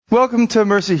Welcome to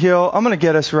Mercy Hill. I'm going to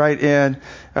get us right in,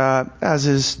 as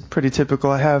is pretty typical.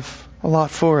 I have a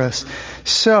lot for us.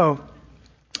 So,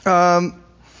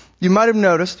 you might have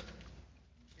noticed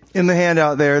in the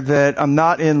handout there that I'm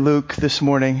not in Luke this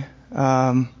morning,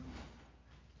 per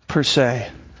se.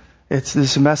 This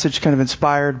is a message kind of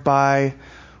inspired by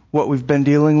what we've been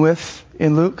dealing with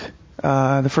in Luke,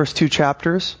 the first two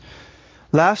chapters.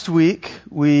 Last week,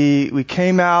 we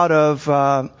came out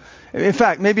of, in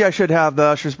fact, maybe I should have the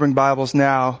ushers bring Bibles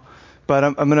now, but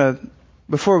I'm going to,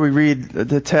 before we read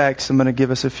the text, I'm going to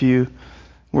give us a few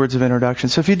words of introduction.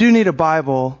 So if you do need a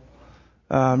Bible,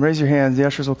 raise your hand. The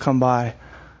ushers will come by.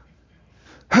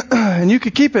 And you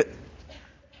could keep it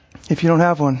if you don't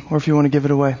have one, or if you want to give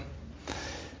it away.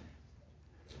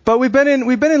 But we've been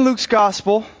in Luke's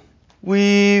Gospel.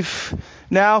 We've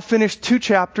now finished 2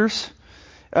 chapters.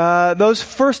 Those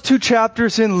first 2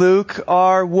 chapters in Luke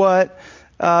are what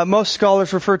most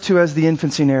scholars refer to as the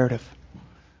infancy narrative.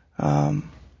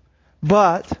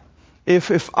 But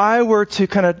if I were to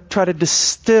kind of try to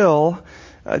distill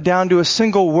down to a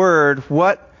single word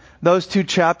what those 2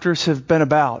 chapters have been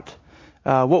about,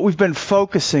 what we've been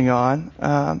focusing on,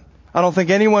 I don't think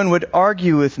anyone would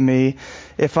argue with me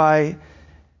if I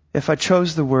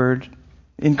chose the word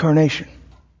incarnation.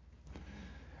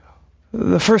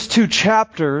 The first 2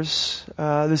 chapters,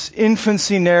 this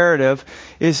infancy narrative,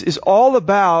 is all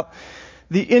about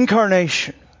the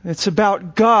incarnation. It's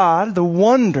about God, the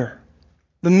wonder,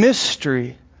 the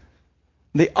mystery,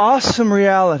 the awesome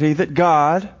reality that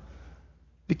God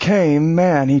became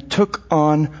man. He took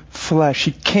on flesh.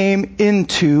 He came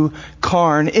into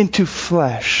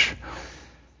flesh.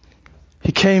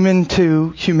 He came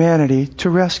into humanity to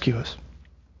rescue us.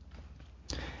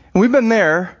 And we've been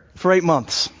there for 8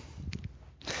 months.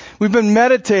 We've been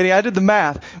meditating, I did the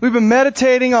math, we've been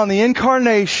meditating on the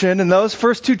incarnation in those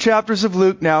first 2 chapters of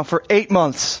Luke now for 8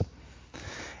 months.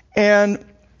 And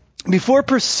before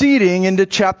proceeding into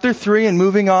chapter 3 and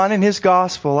moving on in his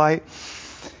gospel, I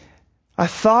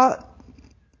thought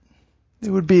it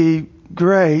would be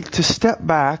great to step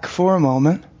back for a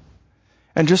moment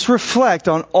and just reflect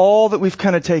on all that we've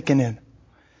kind of taken in.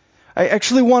 I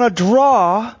actually want to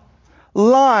draw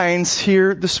lines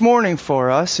here this morning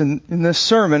for us in this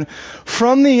sermon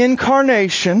from the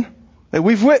incarnation that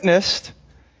we've witnessed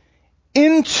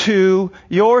into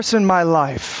yours and my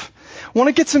life. I want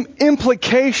to get some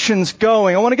implications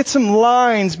going. I want to get some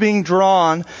lines being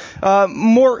drawn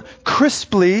more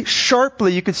crisply,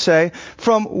 sharply, you could say,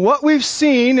 from what we've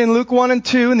seen in Luke 1 and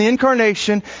 2 in the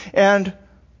incarnation and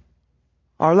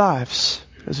our lives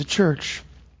as a church.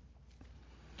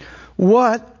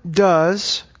 What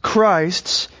does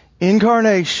Christ's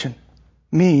incarnation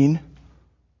mean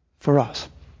for us?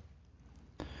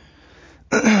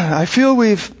 I feel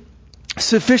we've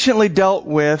sufficiently dealt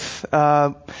with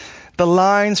the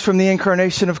lines from the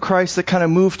incarnation of Christ that kind of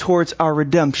move towards our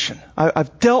redemption.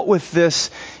 I've dealt with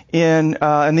this in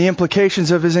the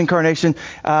implications of His incarnation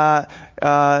for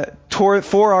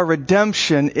our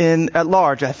redemption at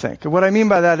large, I think. And what I mean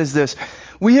by that is this.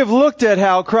 We have looked at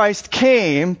how Christ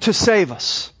came to save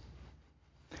us.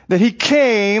 That He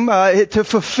came to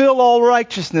fulfill all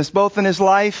righteousness, both in His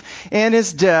life and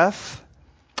His death,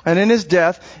 and in His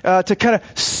death, to kind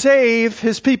of save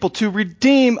His people, to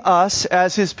redeem us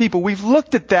as His people. We've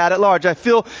looked at that at large. I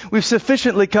feel we've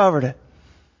sufficiently covered it.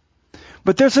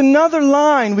 But there's another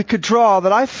line we could draw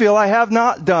that I feel I have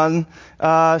not done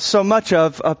so much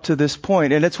of up to this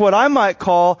point. And it's what I might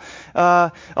call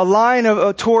a line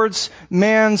towards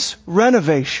man's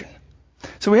renovation.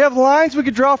 So we have lines we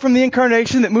could draw from the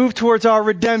incarnation that move towards our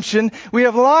redemption. We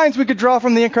have lines we could draw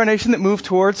from the incarnation that move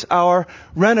towards our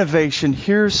renovation.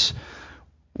 Here's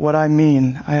what I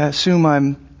mean. I assume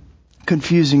I'm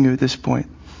confusing you at this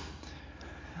point.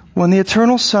 When the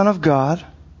eternal Son of God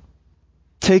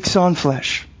takes on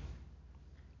flesh,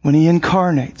 when He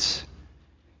incarnates,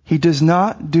 He does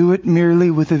not do it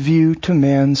merely with a view to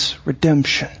man's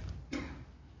redemption.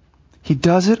 He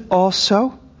does it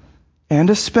also, and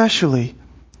especially,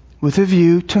 with a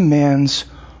view to man's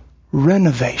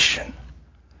renovation.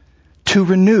 To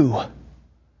renew,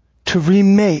 to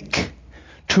remake,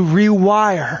 to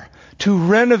rewire, to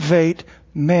renovate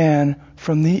man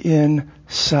from the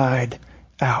inside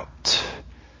out.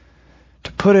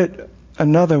 To put it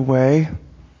another way,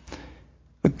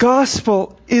 the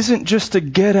gospel isn't just a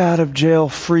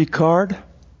get-out-of-jail-free card.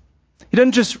 He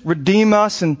doesn't just redeem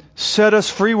us and set us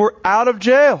free. We're out of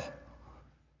jail.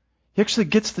 He actually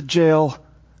gets the jail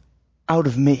out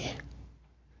of me.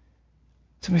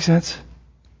 Does that make sense?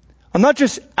 I'm not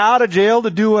just out of jail to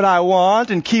do what I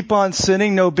want and keep on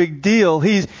sinning, no big deal.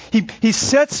 He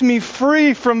sets me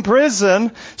free from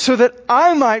prison so that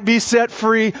I might be set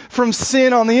free from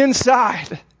sin on the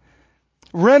inside.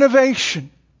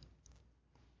 Renovation.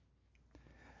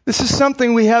 This is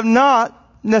something we have not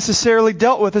necessarily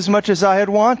dealt with as much as I had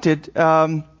wanted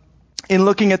in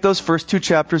looking at those first 2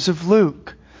 chapters of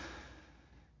Luke.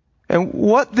 And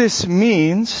what this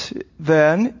means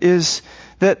then is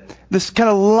that this kind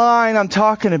of line I'm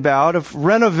talking about of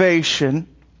renovation,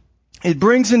 it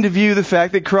brings into view the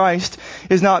fact that Christ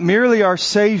is not merely our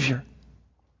Savior,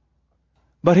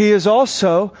 but He is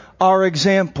also our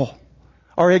example,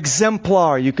 our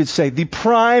exemplar, you could say, the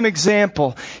prime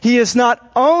example. He's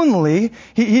not only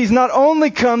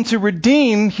come to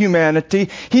redeem humanity,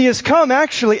 He has come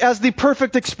actually as the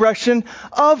perfect expression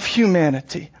of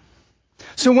humanity.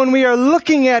 So when we are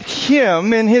looking at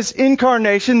Him in His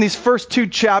incarnation, these first 2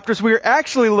 chapters, we are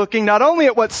actually looking not only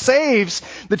at what saves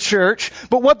the church,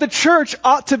 but what the church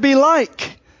ought to be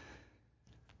like.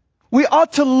 We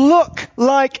ought to look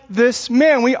like this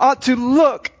man. We ought to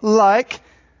look like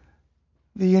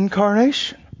the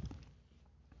incarnation.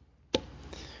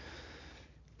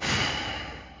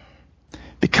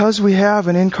 Because we have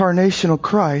an incarnational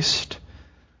Christ,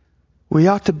 we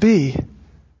ought to be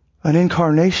an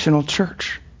incarnational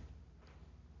church.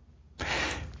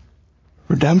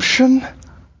 Redemption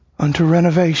unto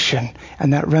renovation.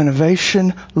 And that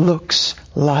renovation looks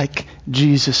like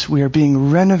Jesus. We are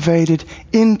being renovated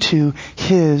into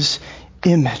His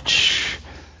image.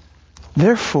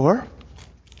 Therefore,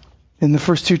 in the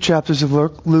first 2 chapters of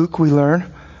Luke, we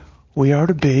learn we are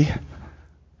to be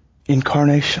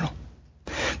incarnational.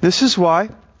 This is why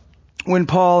when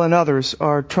Paul and others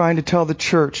are trying to tell the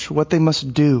church what they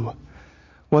must do,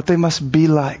 what they must be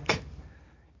like,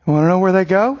 you want to know where they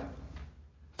go?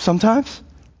 Sometimes,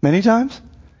 many times,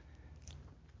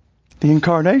 the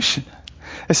incarnation.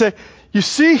 They say, you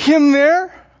see Him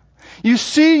there? You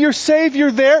see your Savior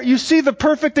there? You see the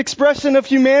perfect expression of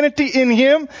humanity in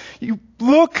Him? You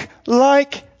look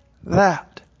like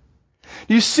that.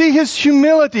 You see His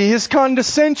humility, His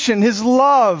condescension, His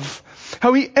love,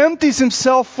 how He empties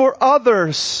Himself for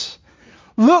others.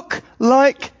 Look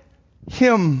like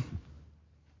Him.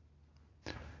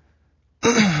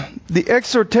 The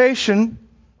exhortation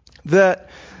that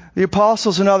the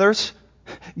apostles and others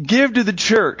give to the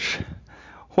church,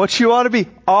 what you ought to be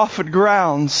off at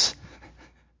grounds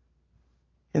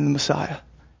in the Messiah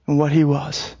and what He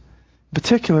was, in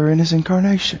particular in His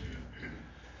incarnation.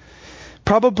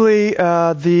 Probably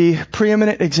the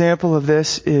preeminent example of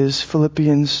this is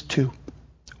Philippians 2,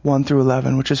 1 through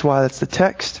 11, which is why that's the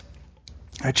text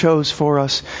I chose for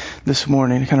us this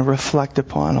morning to kind of reflect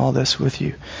upon all this with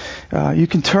you. You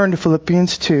can turn to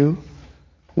Philippians 2,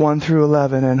 1 through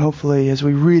 11, and hopefully as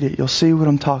we read it, you'll see what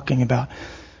I'm talking about.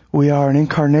 We are an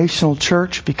incarnational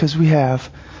church because we have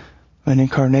an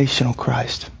incarnational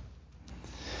Christ.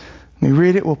 Let me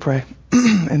read it, we'll pray,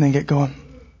 and then get going.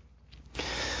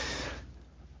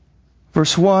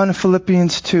 Verse 1 of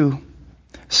Philippians 2.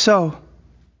 So,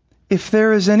 if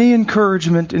there is any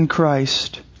encouragement in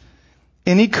Christ,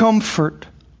 any comfort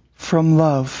from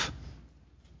love,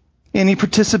 any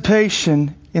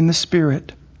participation in the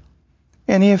Spirit,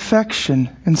 any affection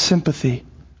and sympathy,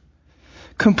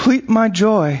 complete my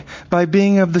joy by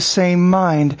being of the same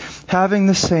mind, having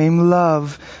the same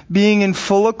love, being in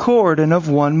full accord and of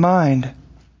one mind.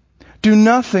 Do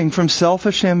nothing from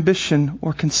selfish ambition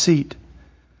or conceit,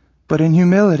 but in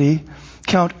humility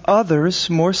count others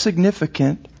more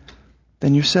significant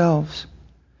than yourselves.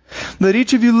 Let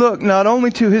each of you look not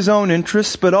only to his own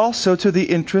interests, but also to the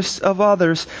interests of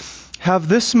others. Have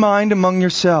this mind among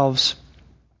yourselves,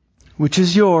 which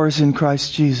is yours in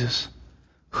Christ Jesus,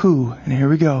 who, and here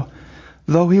we go,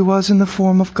 though He was in the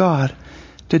form of God,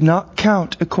 did not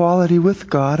count equality with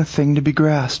God a thing to be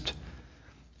grasped,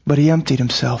 but He emptied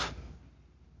Himself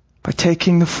by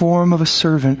taking the form of a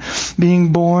servant,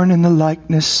 being born in the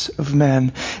likeness of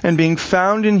men, and being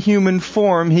found in human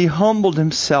form, He humbled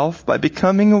Himself by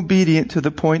becoming obedient to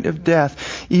the point of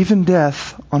death, even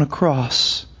death on a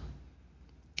cross.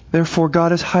 Therefore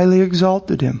God has highly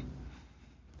exalted Him,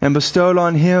 and bestowed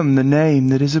on Him the name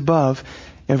that is above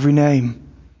every name,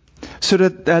 so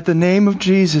that at the name of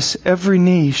Jesus every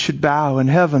knee should bow in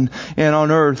heaven and on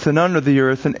earth and under the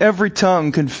earth, and every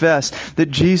tongue confess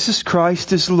that Jesus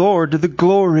Christ is Lord, to the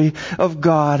glory of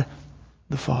God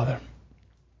the Father.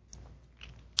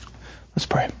 Let's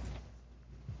pray.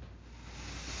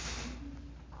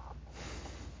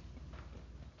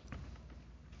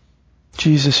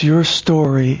 Jesus, Your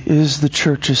story is the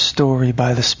church's story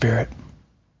by the Spirit.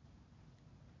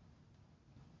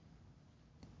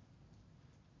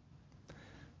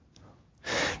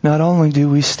 Not only do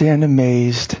we stand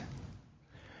amazed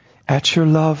at your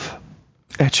love,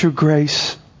 at your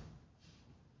grace,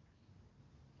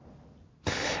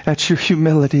 at your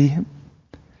humility,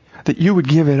 that you would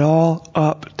give it all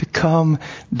up to come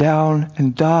down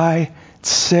and die,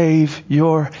 save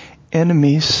your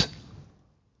enemies.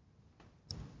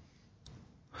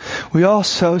 We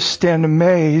also stand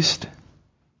amazed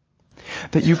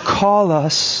that you call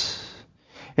us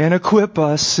and equip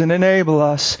us and enable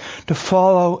us to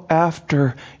follow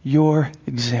after your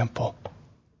example.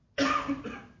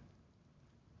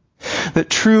 That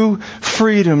true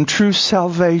freedom, true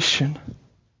salvation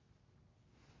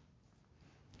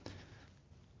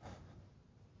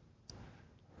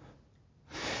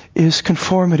is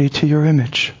conformity to your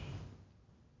image.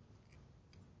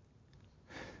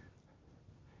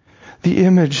 The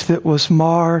image that was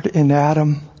marred in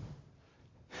Adam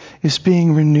is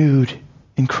being renewed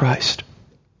in Christ.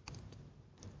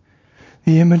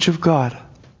 The image of God.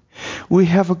 We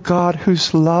have a God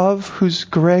whose love, whose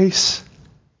grace,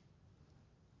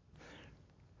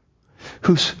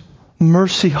 whose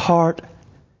mercy heart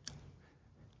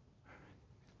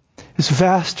is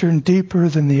vaster and deeper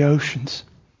than the oceans,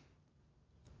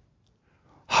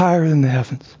 higher than the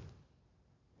heavens.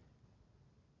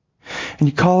 And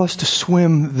you call us to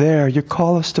swim there. You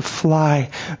call us to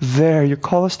fly there. You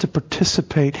call us to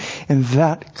participate in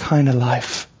that kind of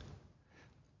life.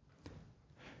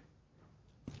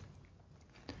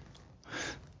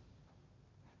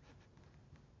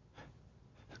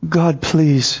 God,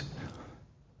 please,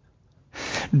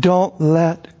 don't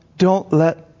let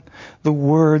the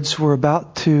words we're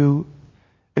about to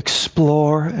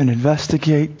explore and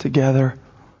investigate together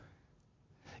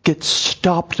get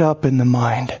stopped up in the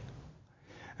mind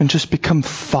and just become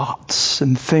thoughts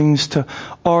and things to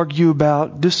argue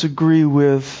about, disagree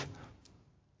with,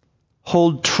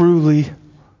 hold truly,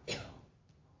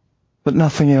 but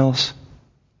nothing else.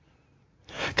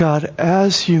 God,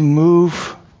 as you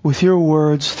move with your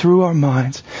words through our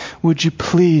minds, would you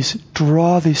please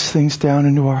draw these things down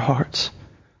into our hearts?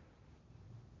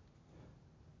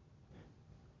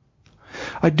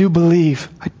 I do believe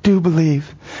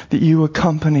that you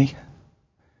accompany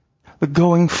the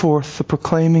going forth, the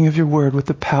proclaiming of your word with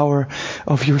the power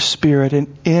of your Spirit.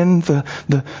 And in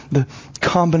the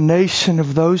combination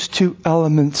of those two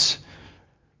elements,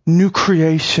 new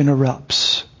creation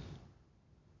erupts.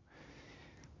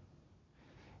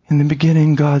 In the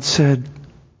beginning, God said,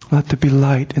 let there be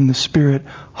light, and the Spirit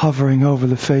hovering over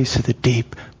the face of the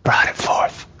deep brought it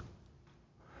forth.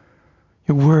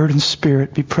 Your word and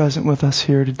Spirit be present with us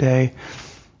here today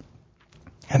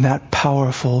in that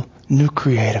powerful, new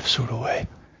creative sort of way.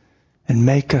 And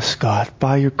make us, God,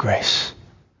 by your grace,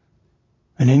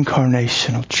 an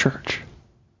incarnational church.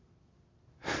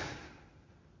 In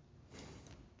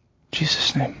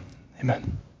Jesus' name,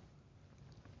 amen.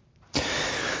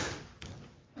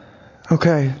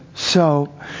 Okay,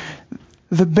 so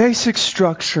the basic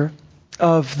structure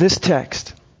of this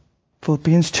text,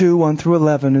 Philippians 2, 1 through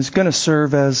 11, is going to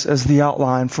serve as the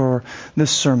outline for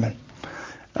this sermon.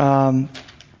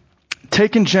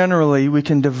 Taken generally, we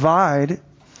can divide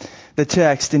the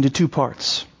text into two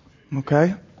parts.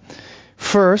 Okay?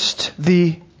 First,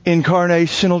 the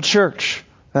incarnational church.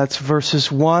 That's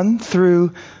verses 1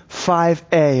 through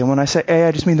 5a. And when I say A,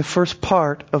 I just mean the first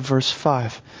part of verse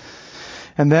 5.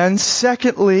 And then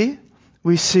secondly,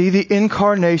 we see the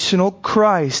incarnational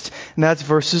Christ. And that's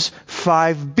verses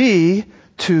 5b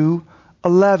to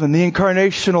 11. The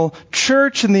incarnational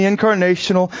church and the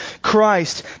incarnational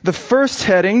Christ. The first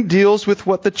heading deals with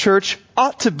what the church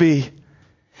ought to be.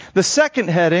 The second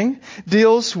heading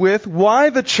deals with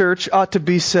why the church ought to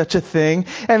be such a thing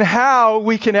and how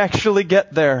we can actually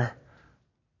get there.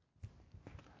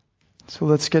 So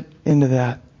let's get into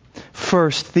that.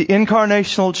 First, the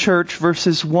incarnational church,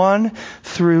 verses 1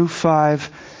 through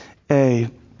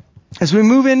 5a. As we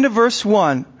move into verse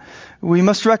 1, we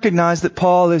must recognize that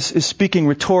Paul is speaking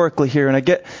rhetorically here, and I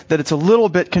get that it's a little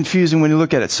bit confusing when you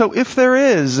look at it. So if there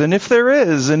is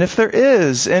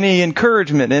any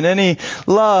encouragement and any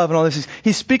love and all this,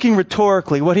 he's speaking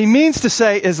rhetorically. What he means to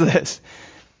say is this: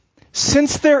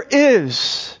 since there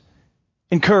is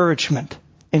encouragement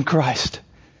in Christ,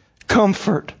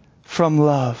 comfort from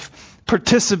love,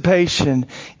 participation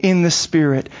in the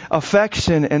Spirit,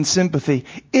 affection and sympathy,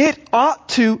 it ought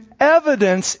to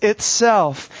evidence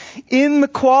itself in the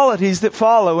qualities that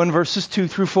follow in verses 2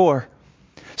 through 4.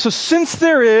 So since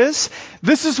there is,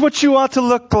 this is what you ought to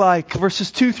look like.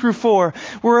 Verses 2 through 4.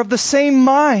 We're of the same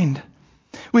mind.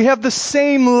 We have the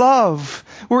same love.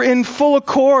 We're in full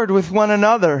accord with one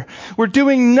another. We're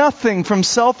doing nothing from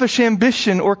selfish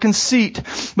ambition or conceit,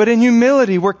 but in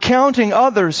humility we're counting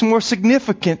others more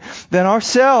significant than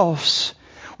ourselves.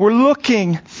 We're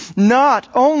looking not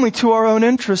only to our own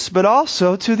interests, but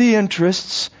also to the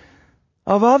interests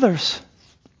of others.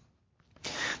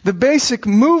 The basic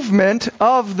movement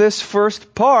of this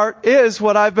first part is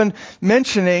what I've been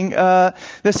mentioning,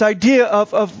 this idea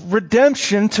of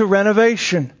redemption to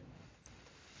renovation.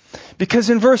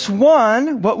 Because in verse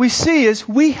 1, what we see is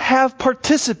we have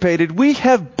participated, we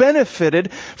have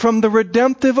benefited from the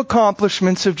redemptive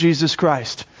accomplishments of Jesus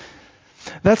Christ.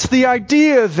 That's the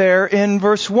idea there in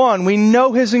verse 1. We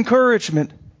know His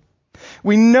encouragement.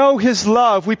 We know His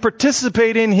love. We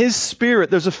participate in His Spirit.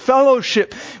 There's a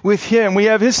fellowship with Him. We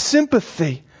have His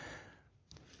sympathy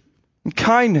and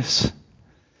kindness.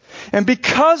 And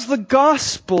because the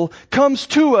gospel comes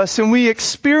to us and we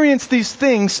experience these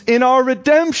things in our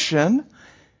redemption,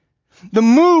 the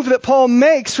move that Paul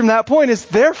makes from that point is,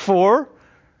 therefore,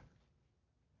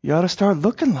 you ought to start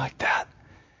looking like that.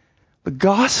 The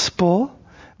gospel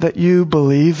that you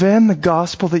believe in, the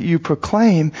gospel that you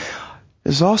proclaim,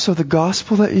 is also the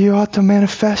gospel that you ought to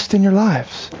manifest in your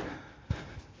lives.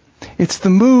 It's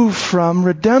the move from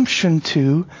redemption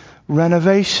to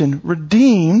renovation.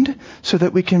 Redeemed so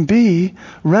that we can be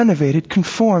renovated,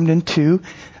 conformed into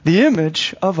the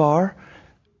image of our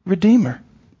Redeemer.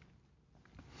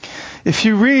 If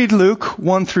you read Luke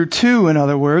 1 through 2, in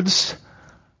other words,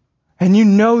 and you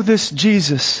know this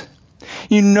Jesus,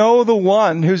 you know the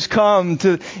one who's come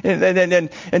to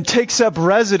and takes up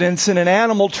residence in an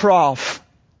animal trough,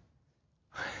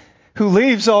 who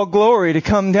leaves all glory to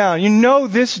come down. You know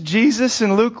this Jesus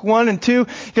in Luke 1 and 2.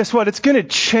 Guess what? It's going to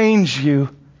change you.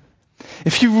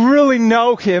 If you really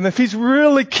know Him, if He's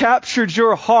really captured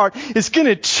your heart, it's going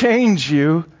to change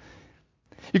you.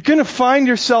 You're going to find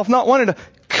yourself not wanting to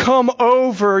come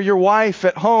over your wife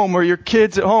at home or your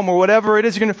kids at home or whatever it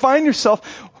is. You're going to find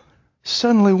yourself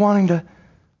suddenly wanting to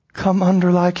come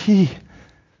under like He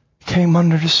came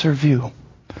under to serve you.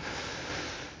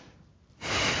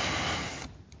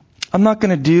 I'm not going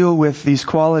to deal with these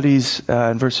qualities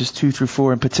in verses 2 through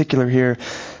 4 in particular here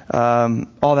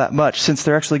all that much, since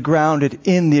they're actually grounded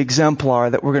in the exemplar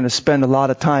that we're going to spend a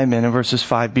lot of time in verses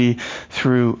 5b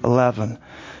through 11.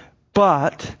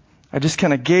 But I just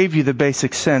kind of gave you the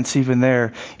basic sense even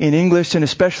there. In English and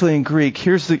especially in Greek,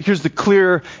 here's the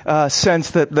clear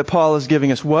sense that Paul is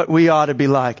giving us what we ought to be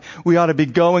like. We ought to be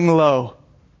going low.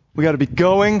 We got to be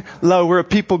going low. We're a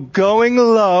people going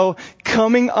low,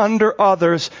 coming under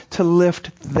others to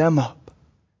lift them up.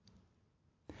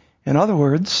 In other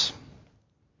words,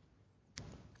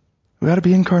 we got to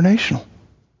be incarnational.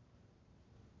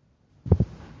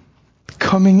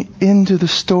 Coming into the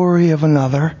story of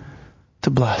another to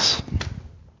bless.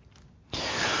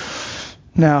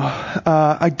 Now,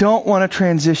 I don't want to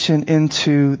transition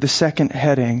into the second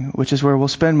heading, which is where we'll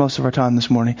spend most of our time this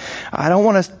morning. I don't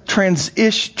want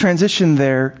to transition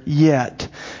there yet,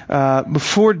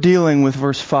 before dealing with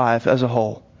verse 5 as a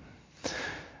whole.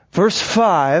 Verse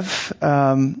 5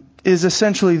 is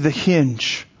essentially the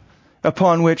hinge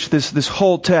upon which this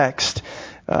whole text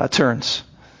turns.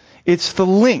 It's the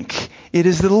link. It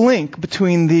is the link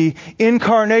between the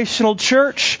incarnational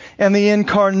church and the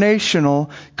incarnational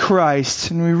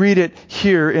Christ. And we read it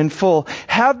here in full.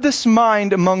 Have this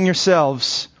mind among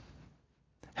yourselves.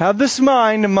 Have this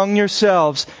mind among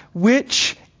yourselves,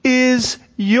 which is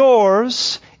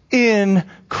yours in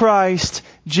Christ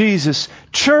Jesus.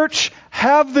 Church,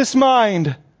 have this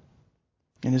mind.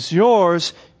 And it's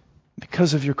yours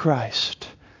because of your Christ.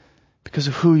 Because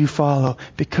of who you follow.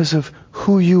 Because of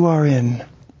who you are in.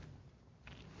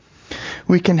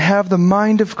 We can have the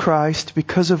mind of Christ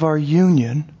because of our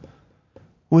union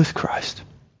with Christ.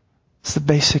 It's the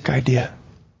basic idea.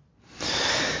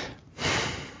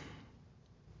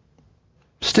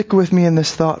 Stick with me in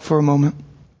this thought for a moment.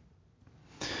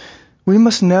 We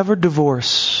must never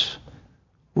divorce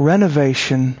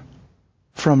renovation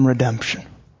from redemption.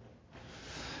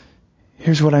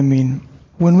 Here's what I mean.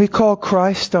 When we call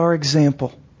Christ our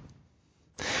example,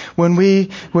 when we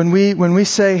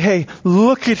say, hey,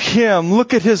 look at Him,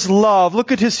 look at His love,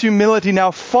 look at His humility,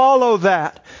 now follow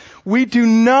that. We do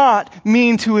not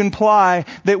mean to imply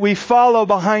that we follow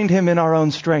behind Him in our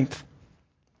own strength.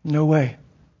 No way.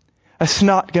 That's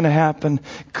not going to happen.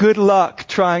 Good luck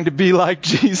trying to be like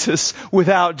Jesus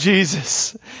without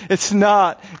Jesus. It's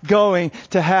not going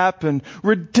to happen.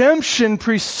 Redemption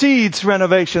precedes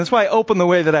renovation. That's why I opened the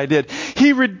way that I did.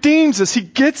 He redeems us. He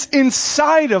gets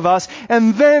inside of us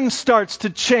and then starts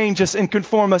to change us and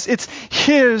conform us. It's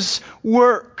His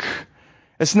work.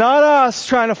 It's not us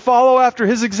trying to follow after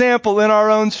His example in our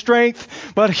own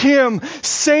strength, but Him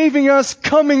saving us,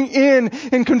 coming in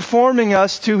and conforming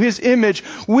us to His image.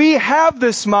 We have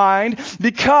this mind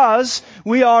because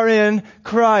we are in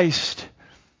Christ.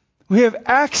 We have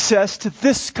access to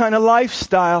this kind of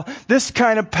lifestyle, this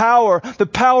kind of power, the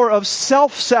power of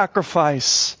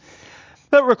self-sacrifice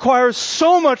that requires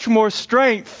so much more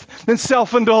strength than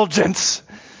self-indulgence.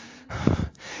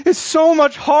 It's so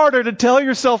much harder to tell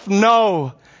yourself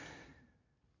no.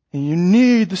 And you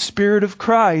need the Spirit of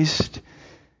Christ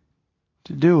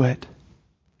to do it.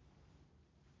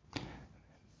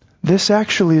 This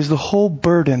actually is the whole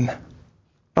burden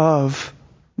of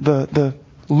the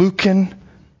Lucan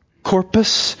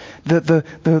corpus,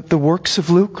 the works of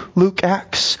Luke,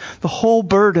 Acts. The whole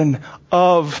burden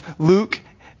of Luke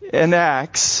and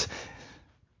Acts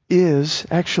is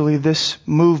actually this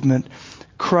movement.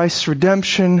 Christ's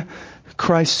redemption,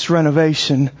 Christ's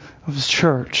renovation of His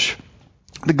church.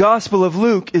 The Gospel of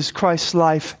Luke is Christ's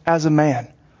life as a man.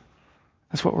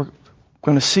 That's what we're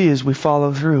going to see as we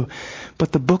follow through.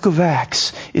 But the book of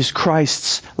Acts is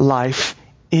Christ's life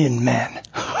in men.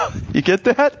 You get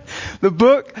that?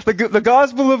 The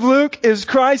Gospel of Luke is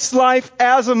Christ's life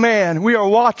as a man. We are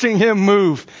watching Him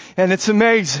move, and it's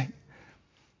amazing.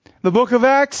 The book of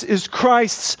Acts is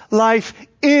Christ's life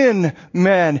in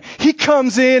men. He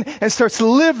comes in and starts to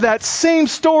live that same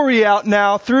story out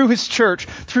now through His church,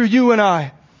 through you and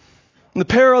I. And the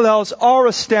parallels are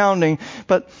astounding,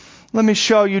 but let me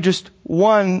show you just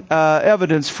one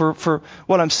evidence for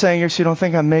what I'm saying here so you don't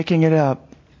think I'm making it up.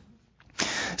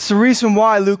 It's the reason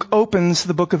why Luke opens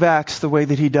the book of Acts the way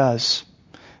that he does.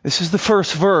 This is the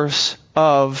first verse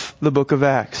of the book of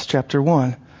Acts, chapter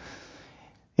 1.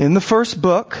 In the first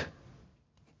book,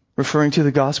 referring to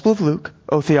the Gospel of Luke,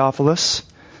 O Theophilus,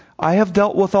 I have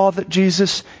dealt with all that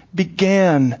Jesus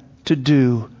began to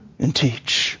do and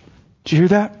teach. Did you hear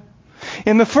that?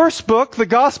 In the first book, the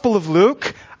Gospel of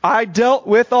Luke, I dealt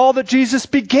with all that Jesus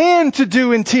began to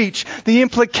do and teach. The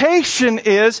implication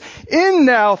is, in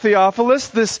now, Theophilus,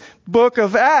 this book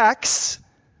of Acts,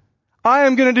 I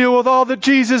am going to deal with all that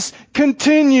Jesus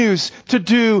continues to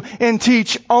do and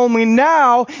teach. Only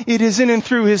now it is in and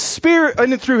through His Spirit,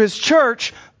 in and through His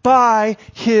church, by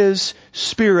His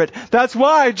Spirit. That's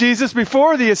why Jesus,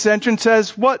 before the ascension,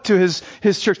 says what to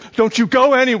His church? Don't you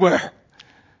go anywhere.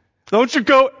 Don't you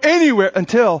go anywhere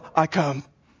until I come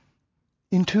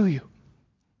into you.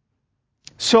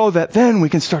 So that then we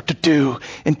can start to do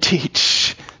and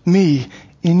teach me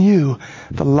in you.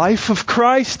 The life of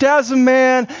Christ as a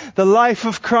man, the life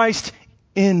of Christ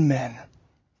in men.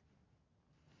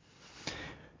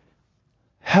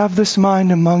 Have this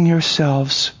mind among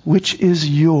yourselves, which is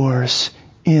yours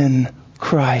in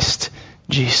Christ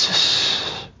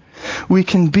Jesus. We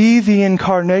can be the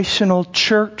incarnational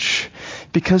church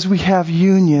because we have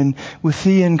union with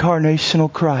the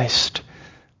incarnational Christ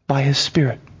by His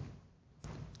Spirit.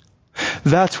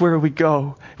 That's where we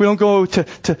go. We don't go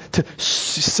to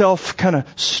self kind of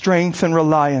strength and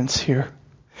reliance here.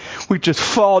 We just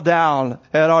fall down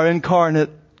at our incarnate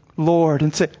Lord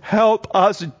and say, help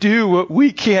us do what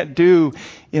we can't do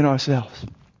in ourselves.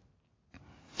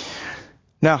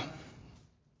 Now,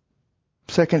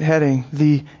 second heading,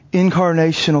 the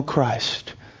incarnational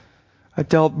Christ. I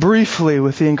dealt briefly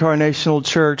with the incarnational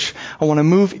church. I want to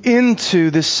move into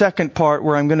this second part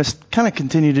where I'm going to kind of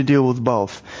continue to deal with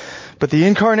both. But the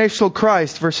incarnational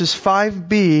Christ, verses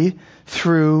 5b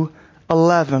through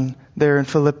 11, there in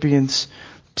Philippians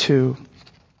 2.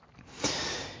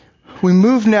 We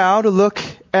move now to look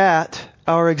at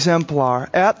our exemplar,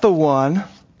 at the one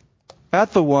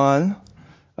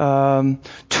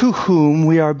to whom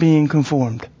we are being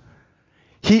conformed.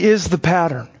 He is the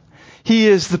pattern. He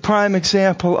is the prime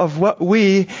example of what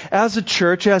we, as a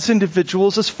church, as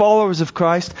individuals, as followers of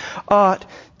Christ, ought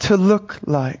to look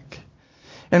like.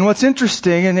 And what's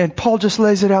interesting, and Paul just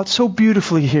lays it out so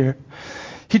beautifully here,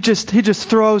 he just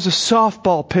throws a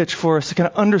softball pitch for us to kind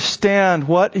of understand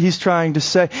what he's trying to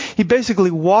say. He basically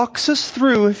walks us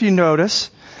through, if you notice,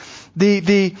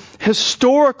 the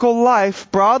historical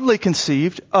life, broadly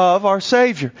conceived, of our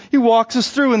Savior. He walks us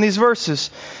through in these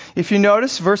verses. If you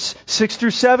notice, verse 6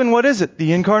 through 7, what is it?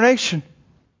 The incarnation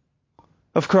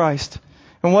of Christ.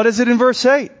 And what is it in verse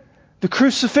 8? The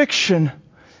crucifixion.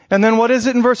 And then what is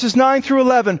it in verses 9 through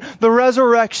 11? The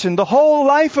resurrection. The whole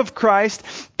life of Christ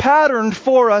patterned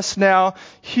for us now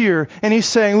here. And he's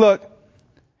saying, look,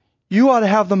 you ought to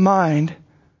have the mind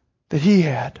that He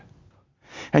had.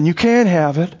 And you can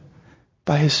have it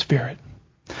by His Spirit.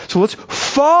 So let's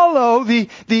follow the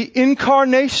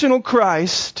incarnational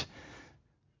Christ.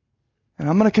 And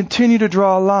I'm going to continue to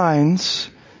draw lines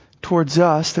towards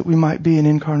us that we might be an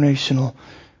incarnational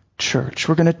church.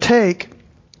 We're going to take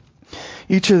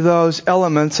each of those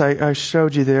elements I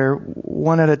showed you there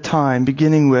one at a time,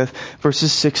 beginning with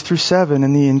verses 6 through 7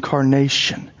 in the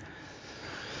incarnation.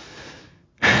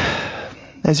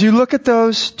 As you look at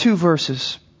those two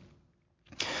verses,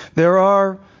 there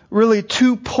are really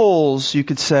two poles, you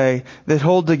could say, that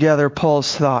hold together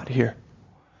Paul's thought here.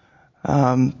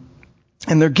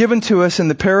 And they're given to us in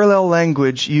the parallel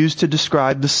language used to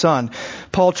describe the Son.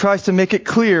 Paul tries to make it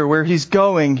clear where he's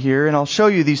going here, and I'll show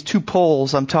you these two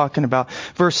poles I'm talking about.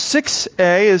 Verse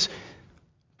 6a is,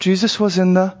 Jesus was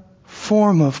in the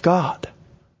form of God.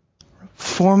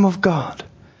 Form of God.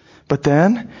 But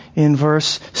then, in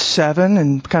verse 7,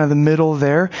 and kind of the middle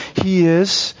there,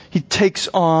 he takes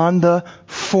on the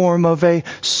form of a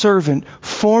servant.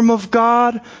 Form of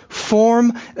God,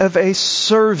 form of a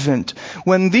servant.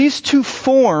 When these two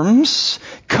forms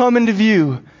come into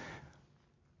view,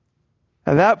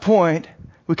 at that point,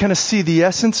 we kind of see the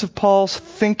essence of Paul's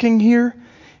thinking here,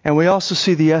 and we also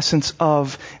see the essence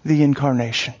of the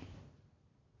incarnation.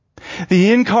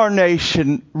 The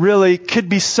incarnation really could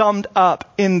be summed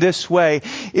up in this way.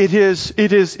 It is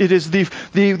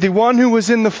the one who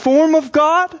was in the form of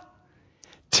God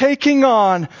taking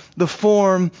on the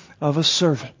form of a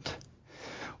servant.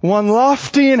 One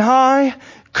lofty and high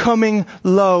coming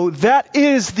low. That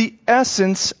is the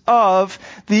essence of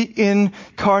the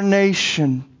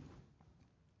incarnation.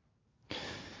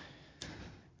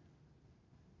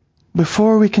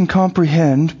 Before we can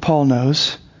comprehend, Paul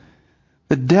knows,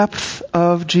 the depth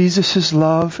of Jesus'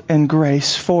 love and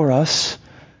grace for us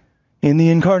in the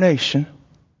incarnation,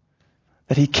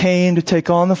 that He came to take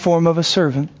on the form of a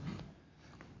servant,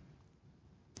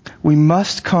 we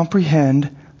must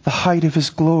comprehend the height of His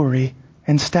glory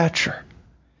and stature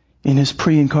in His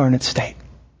pre-incarnate state,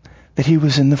 that He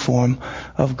was in the form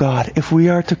of God. If we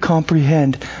are to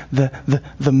comprehend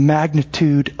the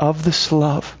magnitude of this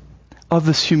love, of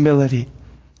this humility,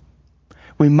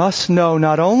 we must know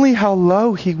not only how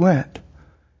low He went,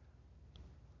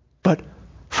 but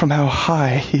from how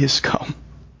high He has come.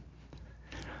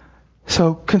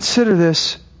 So consider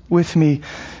this with me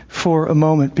for a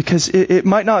moment, because it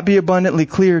might not be abundantly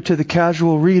clear to the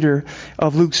casual reader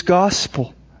of Luke's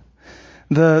Gospel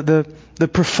the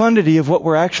profundity of what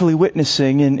we're actually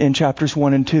witnessing in chapters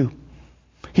 1 and 2.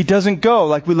 He doesn't go,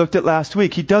 like we looked at last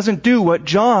week, he doesn't do what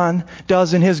John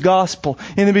does in his Gospel.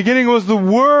 In the beginning was the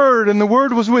Word, and the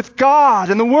Word was with God,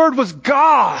 and the Word was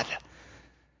God.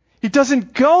 He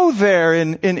doesn't go there,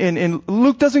 in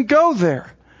Luke doesn't go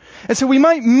there. And so we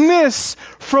might miss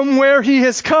from where He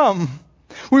has come.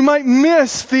 We might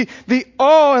miss the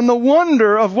awe and the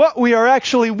wonder of what we are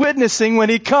actually witnessing when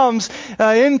He comes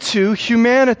into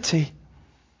humanity.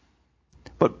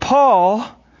 But Paul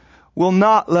will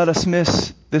not let us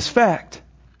miss this fact.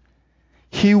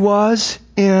 He was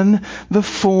in the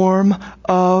form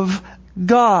of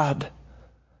God.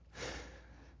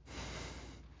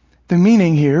 The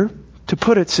meaning here, to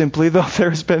put it simply, though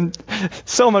there's been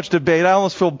so much debate, I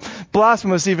almost feel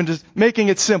blasphemous even just making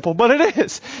it simple, but it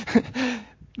is.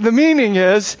 The meaning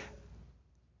is,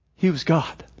 He was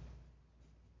God.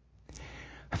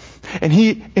 And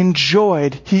He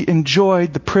enjoyed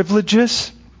the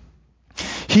privileges,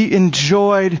 He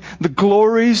enjoyed the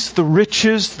glories, the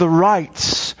riches, the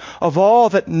rights of all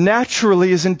that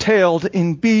naturally is entailed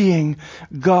in being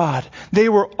God. They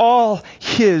were all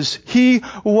His. He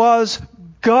was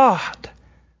God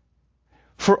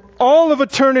for all of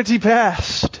eternity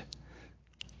past.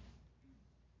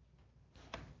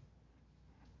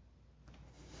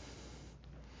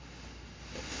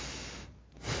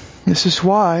 This is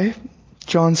why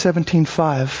John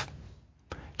 17:5,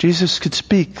 Jesus could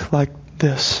speak like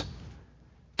this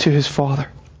to His Father.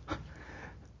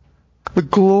 The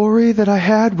glory that I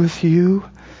had with you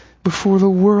before the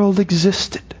world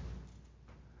existed.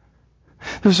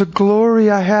 There's a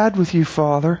glory I had with you,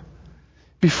 Father,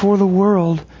 before the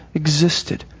world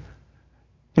existed.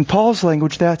 In Paul's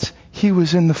language, that's He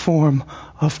was in the form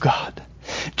of God.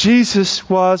 Jesus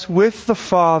was with the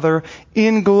Father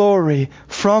in glory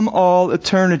from all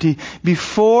eternity.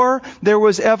 Before there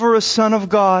was ever a Son of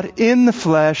God in the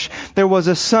flesh, there was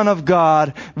a Son of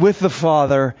God with the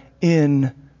Father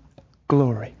in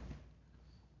glory.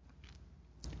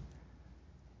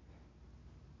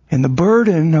 And the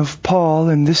burden of Paul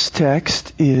in this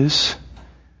text is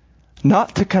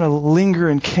not to kind of linger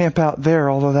and camp out there,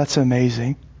 although that's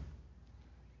amazing,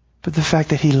 but the fact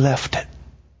that He left it.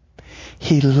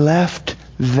 He left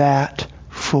that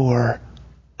for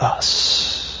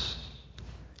us.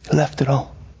 He left it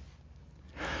all.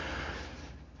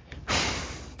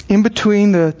 In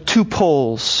between the two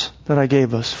poles that I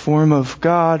gave us. Form of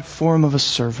God, form of a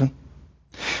servant.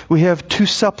 We have two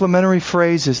supplementary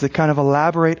phrases that kind of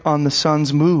elaborate on the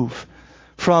Son's move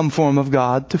from form of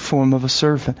God to form of a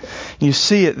servant. You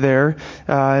see it there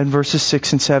in verses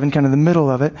 6 and 7, kind of the middle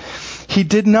of it. He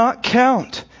did not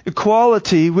count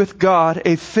equality with God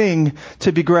a thing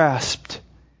to be grasped,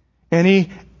 and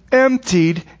He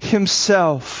emptied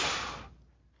Himself.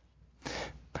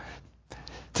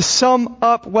 To sum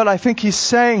up what I think He's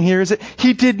saying here is that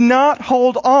He did not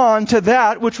hold on to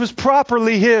that which was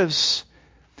properly His.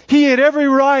 He had every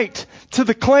right to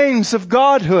the claims of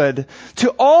Godhood,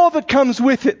 to all that comes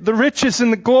with it, the riches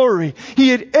and the glory. He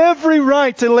had every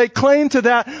right to lay claim to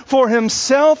that for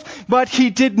Himself, but He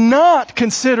did not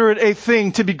consider it a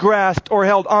thing to be grasped or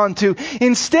held on to.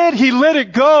 Instead, He let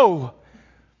it go.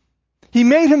 He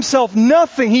made Himself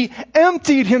nothing. He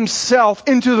emptied Himself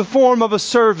into the form of a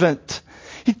servant.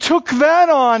 He took that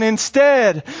on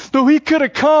instead, though He could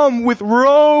have come with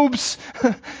robes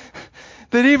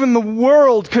that even the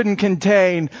world couldn't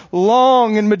contain,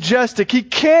 long and majestic. He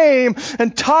came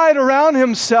and tied around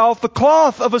Himself the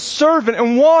cloth of a servant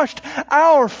and washed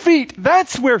our feet.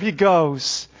 That's where He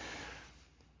goes.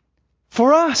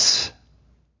 For us.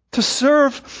 To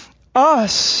serve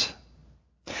us.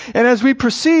 And as we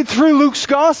proceed through Luke's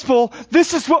Gospel,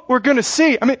 this is what we're going to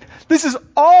see. I mean, this is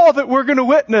all that we're going to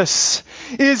witness,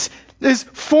 is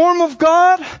form of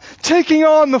God taking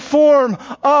on the form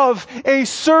of a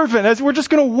servant. As we're just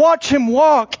going to watch Him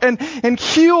walk and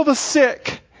heal the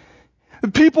sick,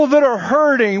 the people that are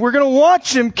hurting. We're going to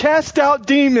watch Him cast out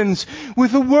demons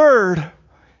with a word.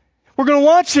 We're going to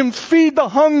watch Him feed the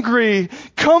hungry,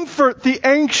 comfort the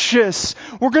anxious.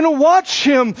 We're going to watch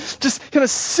Him just kind of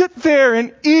sit there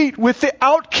and eat with the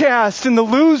outcast and the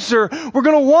loser. We're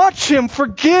going to watch Him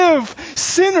forgive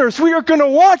sinners. We are going to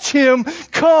watch Him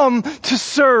come to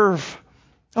serve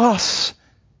us.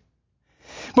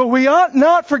 But we ought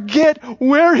not forget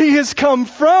where He has come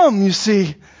from, you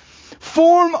see.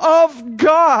 Form of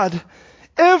God.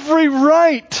 Every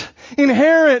right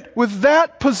inherent with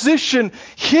that position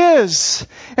His,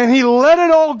 and He let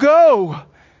it all go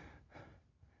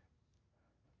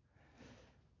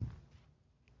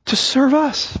to serve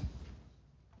us.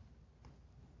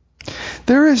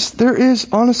 There is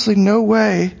honestly no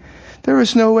way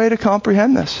to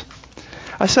comprehend this.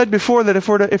 I said before that if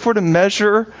we're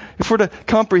to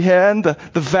comprehend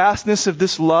the vastness of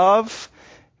this love,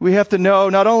 we have to know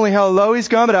not only how low He's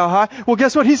gone, but how high. Well,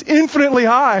 guess what? He's infinitely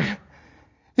high.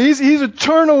 He's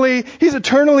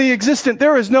eternally existent.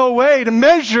 There is no way to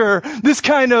measure this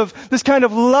kind of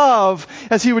love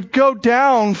as He would go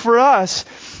down for us.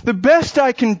 The best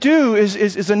I can do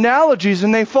is analogies,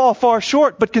 and they fall far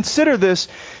short. But consider this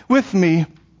with me.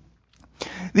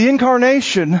 The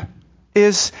incarnation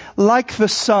is like the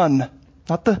sun,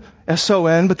 not the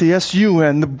S-O-N, but the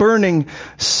S-U-N, the burning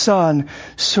sun,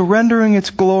 surrendering its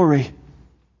glory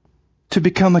to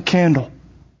become a candle,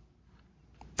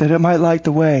 that it might light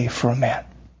the way for a man.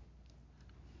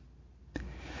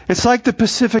 It's like the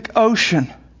Pacific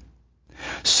Ocean,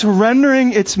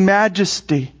 surrendering its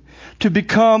majesty to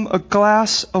become a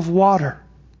glass of water,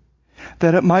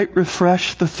 that it might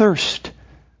refresh the thirst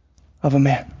of a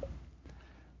man.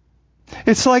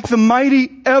 It's like the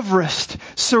mighty Everest,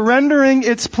 surrendering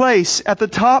its place at the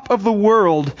top of the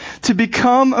world to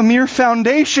become a mere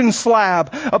foundation slab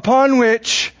upon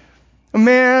which a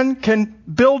man can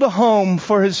build a home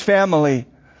for his family.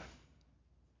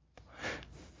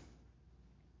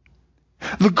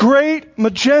 The great,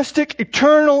 majestic,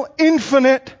 eternal,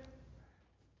 infinite,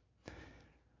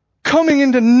 coming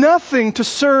into nothing to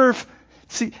serve.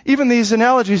 See, even these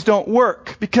analogies don't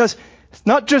work, because it's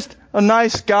not just a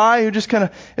nice guy who just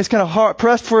is hard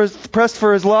pressed for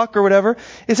his luck or whatever.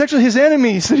 It's actually his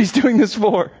enemies that He's doing this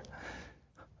for.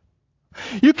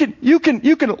 You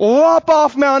can lop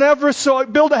off Mount Everest, so I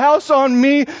build a house on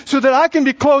me so that I can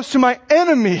be close to my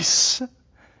enemies. I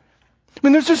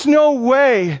mean, there's no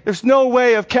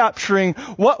way of capturing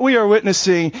what we are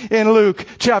witnessing in Luke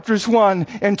chapters 1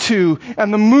 and 2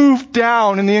 and the move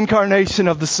down in the incarnation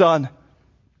of the Son.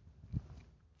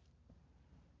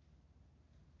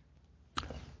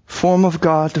 Form of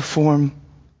God to form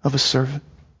of a servant.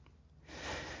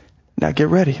 Now get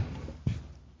ready.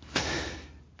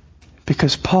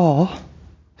 Because Paul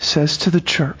says to the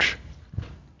church,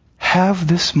 have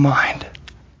this mind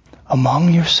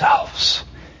among yourselves,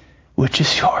 which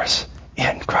is yours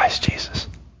in Christ Jesus.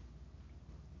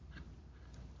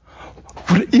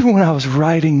 Even when I was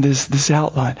writing this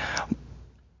outline,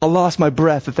 I lost my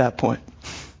breath at that point.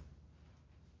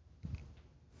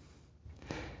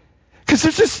 Because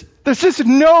there's just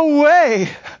no way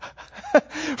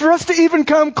for us to even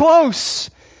come close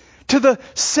to the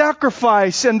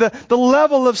sacrifice and the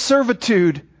level of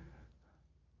servitude.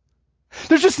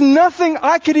 There's just nothing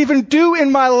I could even do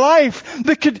in my life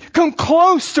that could come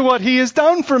close to what He has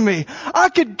done for me. I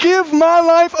could give my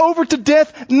life over to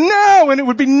death now and it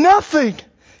would be nothing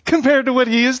compared to what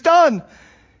He has done.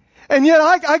 And yet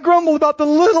I grumble about the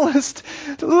littlest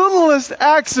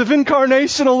acts of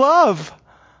incarnational love.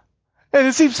 And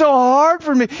it seems so hard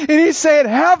for me. And He's saying,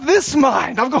 have this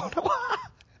mind. I'm going, what?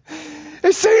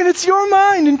 He's saying it's your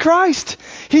mind in Christ.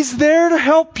 He's there to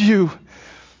help you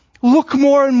look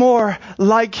more and more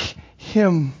like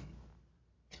Him.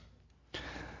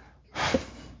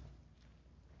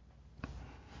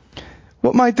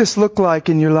 What might this look like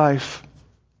in your life?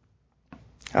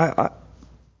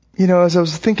 As I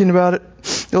was thinking about it,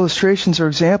 illustrations or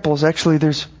examples, actually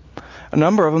there's a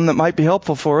number of them that might be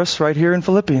helpful for us right here in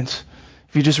Philippians.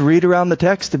 If you just read around the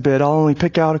text a bit, I'll only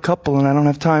pick out a couple, and I don't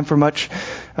have time for much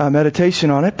meditation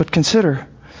on it, but consider.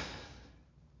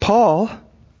 Paul,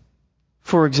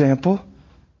 for example,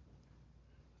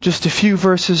 just a few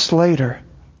verses later,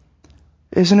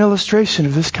 is an illustration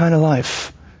of this kind of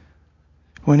life.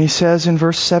 When he says in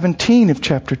verse 17 of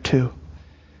chapter 2,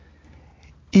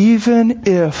 even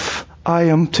if I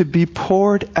am to be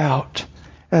poured out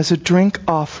as a drink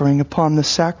offering upon the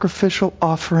sacrificial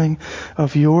offering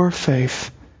of your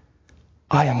faith,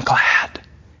 I am glad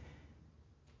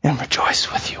and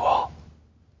rejoice with you all.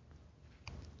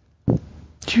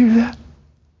 Do you hear that?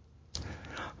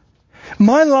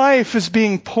 My life is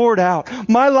being poured out.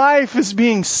 My life is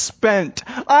being spent.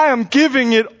 I am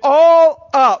giving it all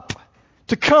up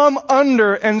to come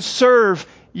under and serve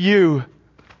you.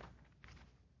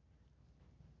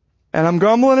 And I'm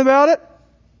grumbling about it?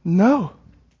 No.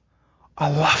 I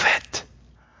love it.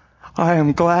 I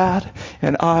am glad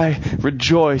and I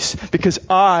rejoice because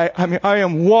I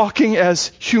am walking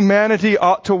as humanity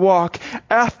ought to walk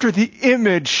after the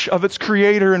image of its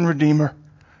Creator and Redeemer.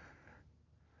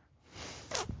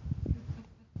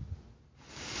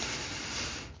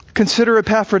 Consider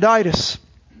Epaphroditus,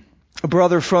 a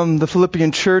brother from the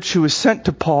Philippian church who was sent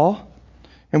to Paul.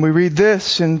 And we read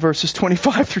this in verses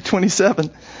 25 through 27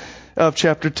 of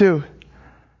chapter 2.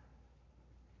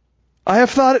 I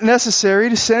have thought it necessary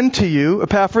to send to you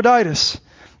Epaphroditus,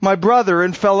 my brother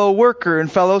and fellow worker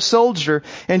and fellow soldier,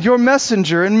 and your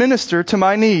messenger and minister to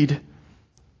my need.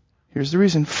 Here's the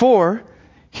reason. For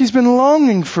he's been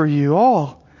longing for you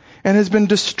all and has been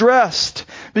distressed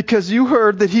because you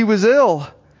heard that he was ill.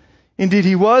 Indeed,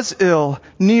 he was ill,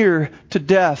 near to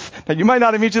death. Now, you might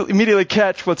not immediately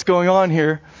catch what's going on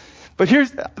here, but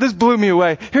this blew me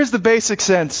away. Here's the basic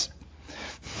sense.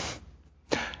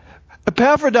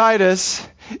 Epaphroditus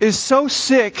is so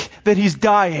sick that he's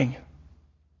dying.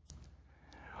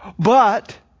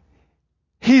 But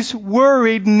he's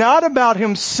worried not about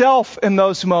himself in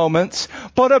those moments,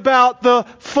 but about the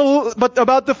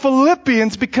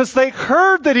Philippians because they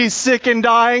heard that he's sick and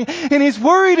dying, and he's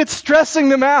worried it's stressing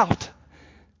them out.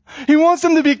 He wants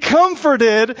them to be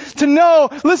comforted, to know,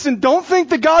 listen, don't think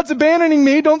that God's abandoning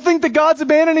me. Don't think that God's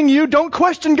abandoning you. Don't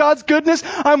question God's goodness.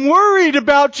 I'm worried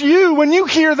about you when you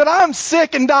hear that I'm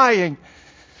sick and dying.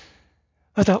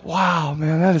 I thought, wow,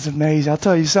 man, that is amazing. I'll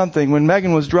tell you something. When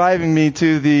Megan was driving me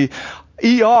to the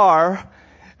ER,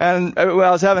 and I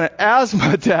was having an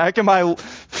asthma attack, and my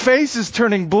face is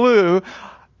turning blue,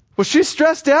 was she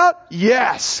stressed out?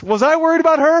 Yes. Was I worried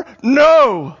about her?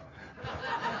 No.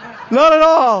 Not at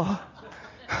all.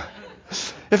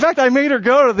 In fact, I made her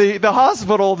go to the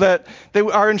hospital that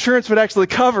our insurance would actually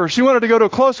cover. She wanted to go to a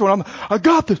closer one. I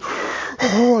got this.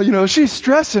 Oh, she's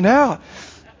stressing out.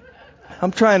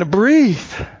 I'm trying to breathe.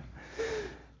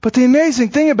 But the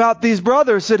amazing thing about these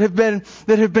brothers that have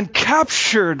been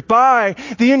captured by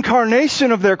the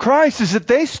incarnation of their Christ is that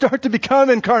they start to become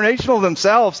incarnational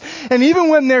themselves. And even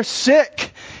when they're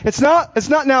sick, it's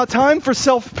not now time for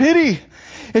self-pity.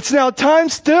 It's now time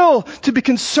still to be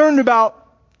concerned about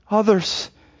others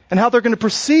and how they're going to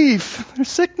perceive their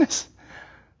sickness.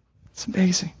 It's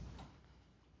amazing.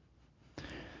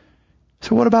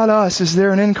 So what about us? Is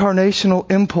there an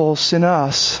incarnational impulse in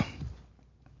us?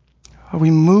 Are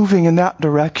we moving in that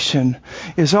direction?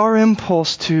 Is our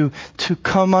impulse to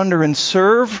come under and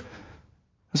serve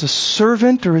as a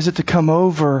servant, or is it to come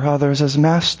over others as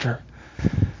master?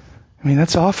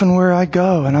 That's often where I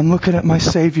go, and I'm looking at my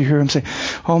Savior here. I'm saying,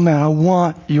 oh man, I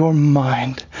want your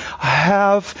mind. I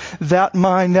have that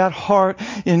mind, that heart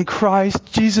in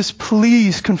Christ. Jesus,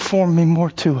 please conform me more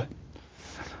to it.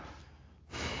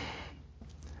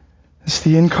 It's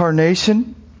the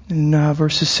incarnation in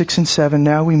verses 6 and 7.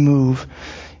 Now we move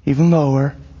even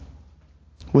lower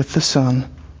with the Son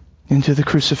into the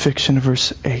crucifixion of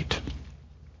verse 8.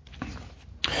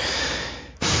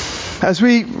 As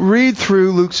we read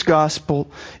through Luke's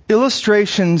Gospel,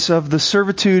 illustrations of the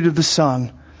servitude of the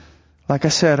Son, like I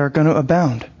said, are going to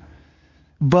abound.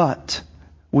 But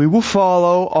we will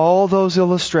follow all those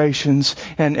illustrations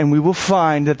and we will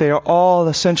find that they are all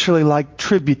essentially like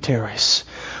tributaries,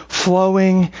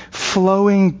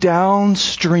 flowing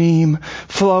downstream,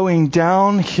 flowing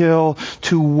downhill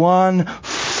to one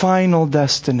final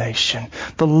destination,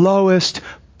 the lowest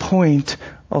point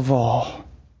of all,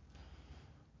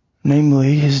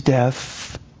 namely His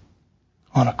death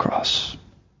on a cross.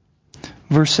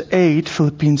 Verse 8,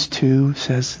 Philippians 2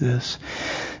 says this,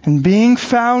 "And being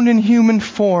found in human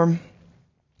form,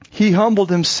 He humbled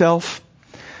Himself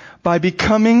by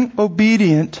becoming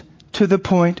obedient to the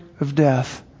point of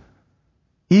death,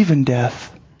 even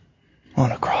death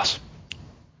on a cross."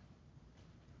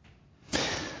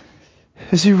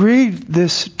 As you read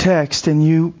this text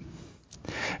and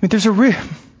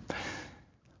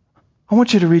I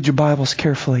want you to read your Bibles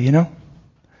carefully,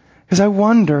 Because I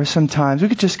wonder sometimes, we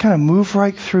could just kind of move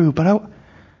right through, but I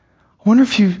wonder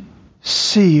if you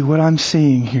see what I'm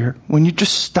seeing here when you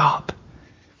just stop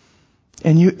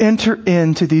and you enter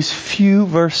into these few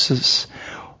verses.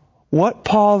 What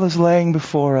Paul is laying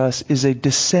before us is a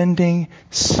descending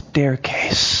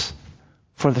staircase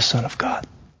for the Son of God.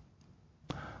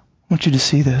 I want you to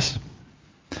see this.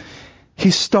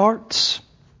 He starts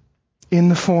in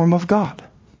the form of God.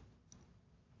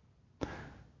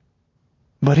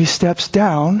 But He steps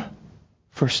down,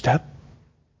 first step,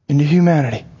 into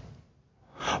humanity.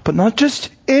 But not just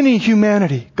any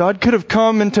humanity. God could have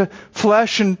come into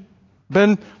flesh and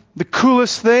been the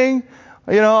coolest thing,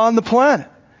 on the planet.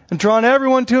 And drawn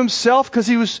everyone to Himself because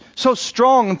He was so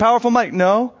strong and powerful and mighty.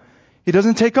 No. He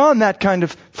doesn't take on that kind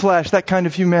of flesh, that kind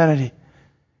of humanity.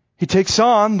 He takes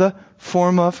on the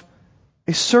form of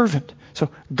a servant. So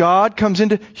God comes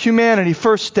into humanity,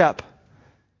 first step.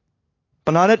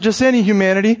 But not just any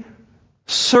humanity,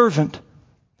 servant.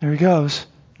 There He goes.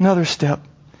 Another step.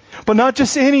 But not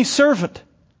just any servant.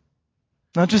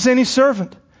 Not just any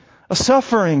servant. A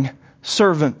suffering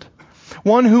servant.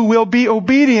 One who will be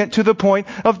obedient to the point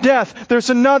of death. There's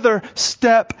another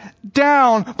step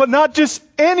down, but not just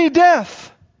any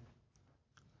death.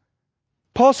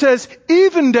 Paul says,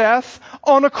 even death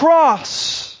on a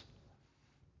cross.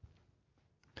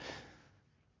 I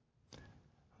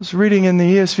was reading in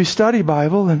the ESV Study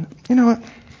Bible, and you know what?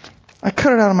 I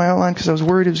cut it out of my outline because I was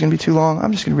worried it was going to be too long.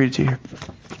 I'm just going to read it to you here.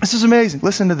 This is amazing.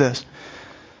 Listen to this.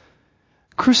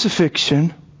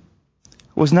 Crucifixion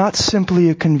was not simply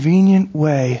a convenient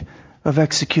way of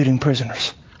executing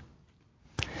prisoners.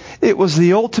 It was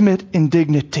the ultimate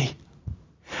indignity.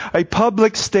 A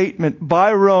public statement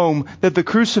by Rome that the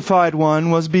crucified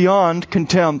one was beyond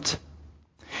contempt.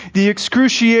 The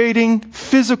excruciating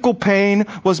physical pain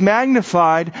was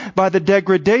magnified by the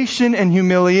degradation and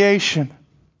humiliation.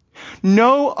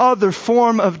 No other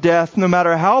form of death, no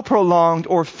matter how prolonged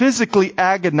or physically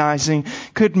agonizing,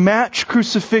 could match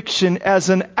crucifixion as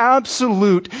an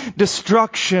absolute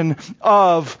destruction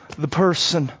of the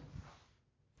person.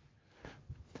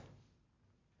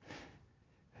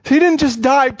 He didn't just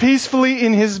die peacefully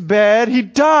in His bed. He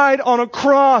died on a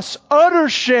cross. Utter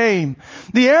shame.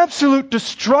 The absolute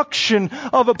destruction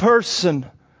of a person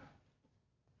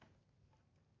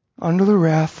under the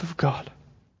wrath of God.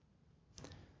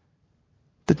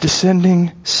 The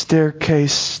descending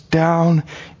staircase down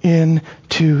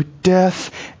into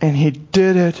death, and He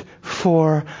did it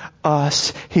for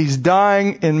us. He's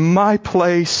dying in my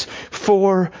place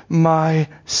for my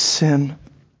sin.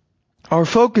 Our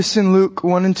focus in Luke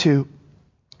 1 and 2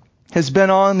 has been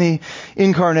on the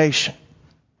incarnation.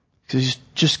 Because He's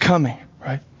just coming,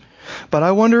 right? But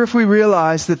I wonder if we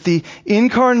realize that the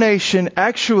incarnation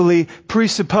actually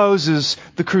presupposes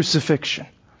the crucifixion.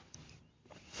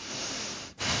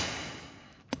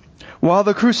 While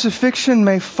the crucifixion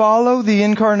may follow the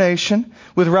incarnation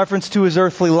with reference to His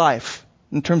earthly life,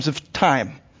 in terms of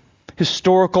time,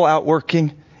 historical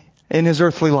outworking in His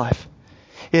earthly life,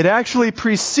 it actually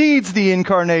precedes the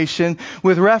incarnation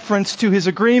with reference to His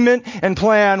agreement and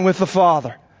plan with the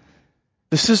Father.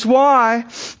 This is why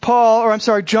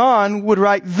John would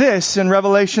write this in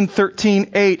Revelation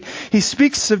 13:8. He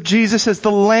speaks of Jesus as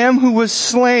the Lamb who was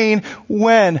slain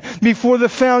when? Before the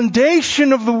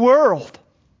foundation of the world.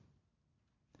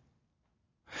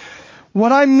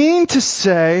 What I mean to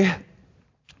say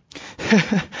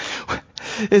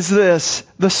is this.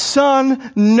 The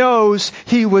Son knows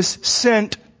He was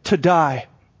sent to die.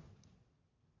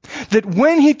 That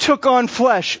when He took on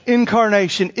flesh,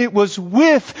 incarnation, it was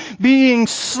with being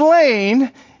slain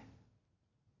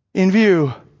in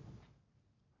view.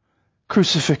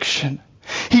 Crucifixion.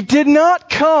 He did not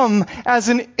come as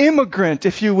an immigrant,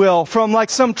 if you will, from like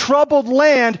some troubled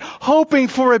land hoping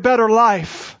for a better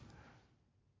life.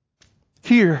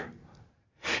 Here,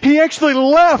 He actually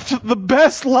left the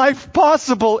best life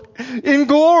possible in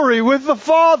glory with the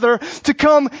Father to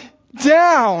come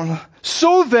down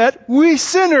so that we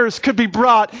sinners could be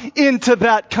brought into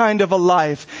that kind of a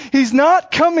life. He's not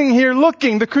coming here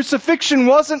looking. The crucifixion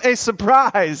wasn't a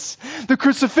surprise. The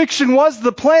crucifixion was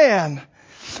the plan.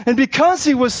 And because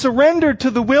He was surrendered to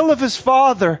the will of His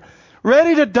Father,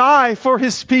 ready to die for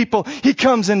His people, He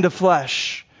comes into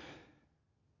flesh,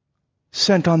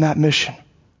 sent on that mission,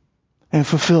 and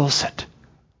fulfills it.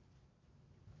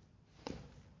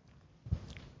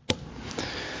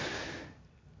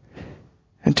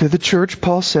 And to the church,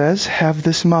 Paul says, have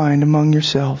this mind among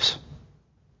yourselves,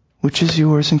 which is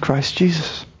yours in Christ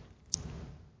Jesus.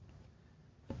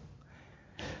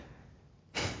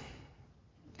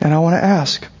 And I want to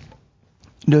ask,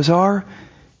 does our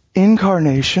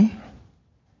incarnation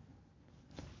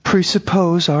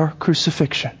presuppose our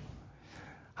crucifixion?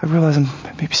 I realize I'm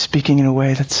maybe speaking in a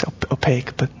way that's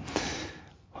opaque, but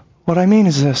what I mean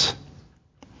is this.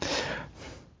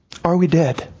 Are we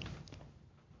dead?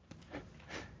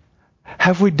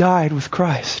 Have we died with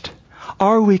Christ?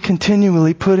 Are we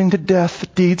continually putting to death the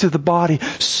deeds of the body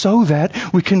so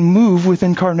that we can move with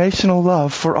incarnational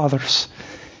love for others?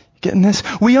 Getting this?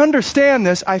 We understand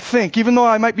this, I think, even though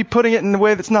I might be putting it in a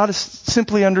way that's not as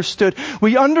simply understood.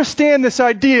 We understand this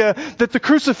idea that the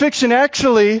crucifixion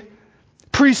actually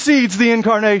precedes the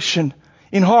incarnation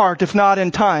in heart, if not in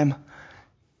time.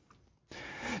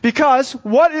 Because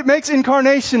what makes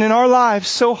incarnation in our lives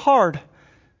so hard?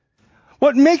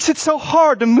 What makes it so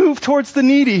hard to move towards the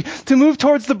needy, to move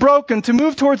towards the broken, to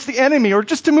move towards the enemy, or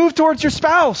just to move towards your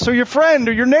spouse, or your friend,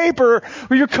 or your neighbor,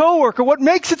 or your coworker? What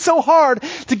makes it so hard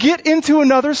to get into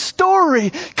another story,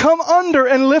 come under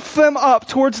and lift them up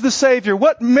towards the Savior?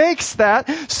 What makes that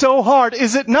so hard?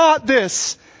 Is it not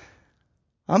this?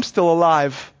 I'm still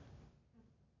alive.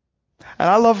 And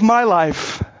I love my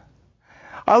life.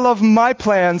 I love my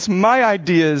plans, my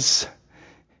ideas.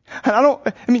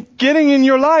 And getting in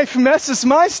your life messes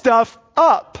my stuff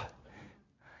up.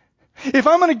 If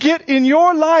I'm going to get in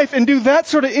your life and do that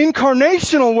sort of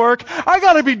incarnational work, I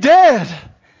got to be dead.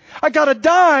 I got to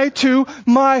die to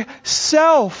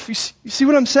myself. You see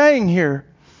what I'm saying here?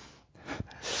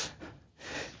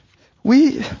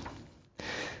 We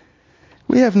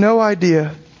have no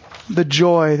idea the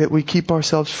joy that we keep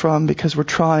ourselves from because we're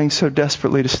trying so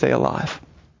desperately to stay alive.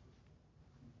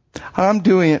 I'm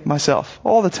doing it myself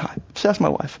all the time. Just ask my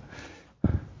wife.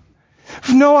 I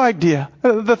have no idea.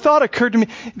 The thought occurred to me.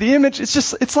 The image,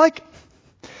 it's like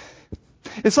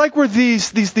we're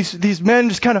these men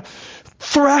just kind of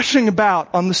thrashing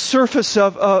about on the surface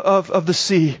of the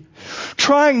sea,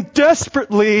 trying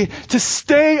desperately to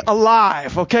stay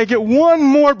alive, okay? Get one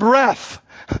more breath.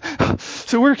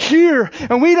 So we're here,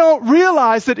 and we don't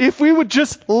realize that if we would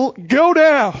just go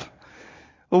down,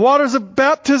 the waters of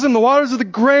baptism, the waters of the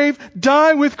grave,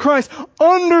 die with Christ.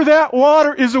 Under that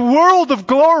water is a world of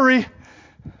glory.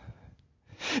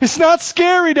 It's not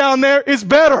scary down there, it's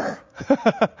better.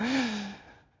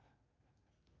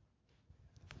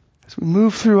 As we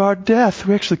move through our death,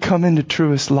 we actually come into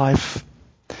truest life.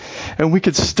 And we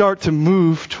could start to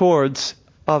move towards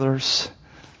others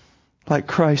like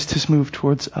Christ has moved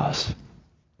towards us.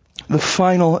 The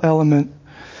final element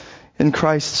in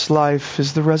Christ's life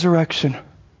is the resurrection.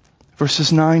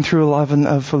 Verses 9 through 11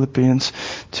 of Philippians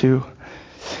 2.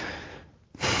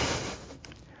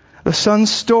 The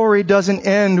Son's story doesn't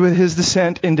end with His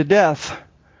descent into death.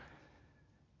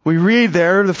 We read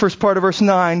there, the first part of verse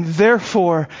 9,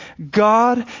 therefore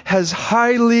God has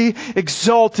highly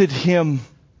exalted Him.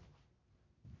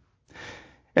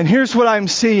 And here's what I'm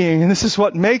seeing, and this is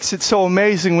what makes it so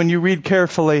amazing when you read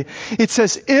carefully. It's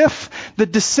as if the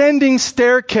descending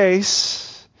staircase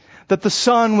that the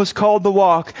Son was called to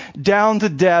walk down to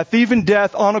death, even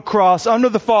death on a cross under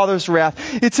the Father's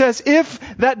wrath. It's as if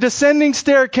that descending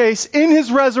staircase in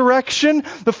His resurrection,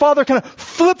 the Father kind of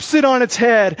flips it on its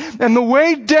head, and the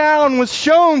way down was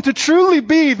shown to truly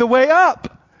be the way up.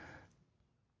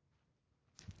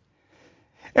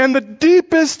 And the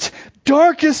deepest,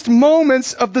 darkest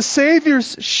moments of the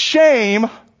Savior's shame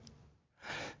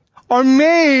are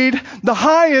made the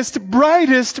highest,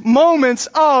 brightest moments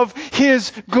of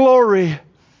His glory.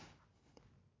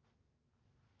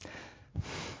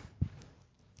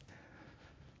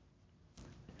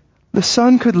 The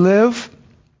Son could live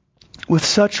with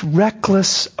such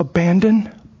reckless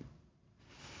abandon.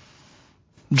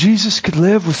 Jesus could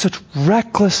live with such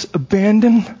reckless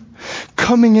abandon,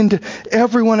 coming into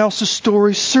everyone else's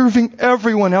story, serving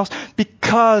everyone else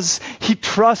because he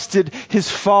trusted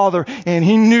his Father and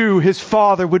he knew his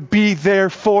Father would be there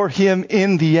for him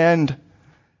in the end.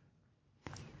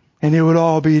 And it would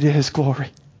all be to his glory.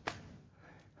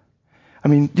 I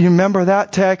mean, do you remember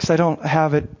that text? I don't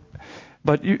have it.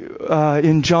 But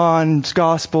in John's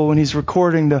Gospel, when he's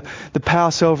recording the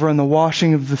Passover and the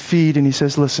washing of the feet, and he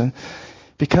says, listen,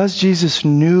 because Jesus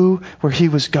knew where he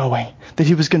was going, that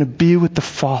he was going to be with the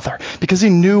Father, because he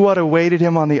knew what awaited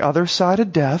him on the other side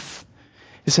of death,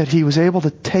 he said he was able to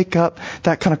take up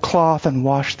that kind of cloth and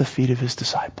wash the feet of his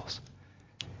disciples.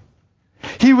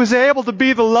 He was able to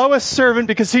be the lowest servant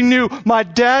because he knew my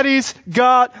daddy's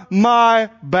got my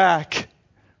back.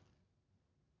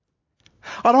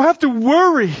 I don't have to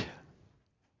worry.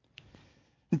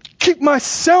 Keep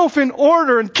myself in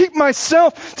order and keep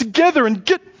myself together and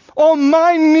get all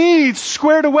my needs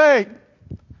squared away.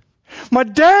 My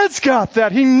dad's got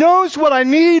that. He knows what I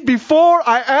need before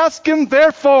I ask him.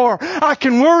 Therefore, I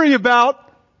can worry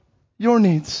about your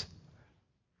needs.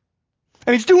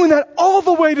 And he's doing that all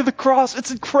the way to the cross.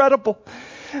 It's incredible.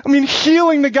 I mean,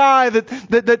 healing the guy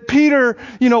that Peter,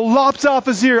 lops off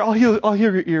his ear. I'll heal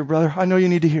your ear, brother. I know you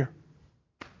need to hear.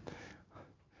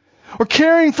 Or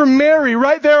caring for Mary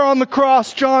right there on the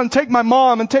cross. John, take my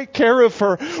mom and take care of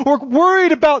her. Or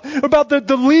worried about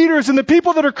the leaders and the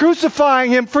people that are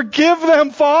crucifying him. Forgive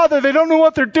them, Father. They don't know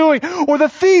what they're doing. Or the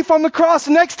thief on the cross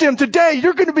next to him. Today,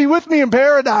 you're going to be with me in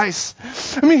paradise.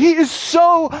 I mean, he is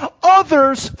so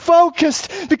others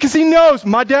focused because he knows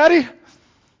my daddy,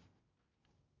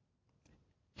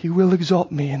 he will exalt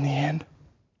me in the end.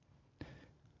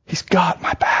 He's got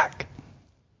my back.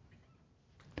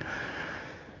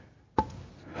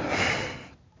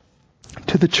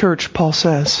 To the church, Paul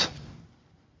says,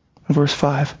 in verse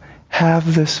 5,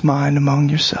 have this mind among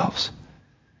yourselves,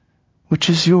 which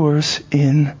is yours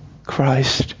in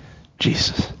Christ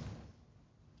Jesus.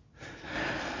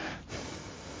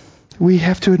 We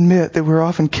have to admit that we're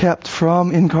often kept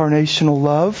from incarnational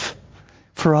love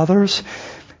for others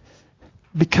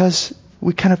because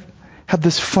we kind of have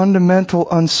this fundamental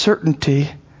uncertainty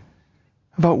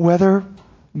about whether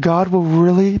God will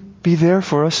really be there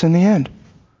for us in the end.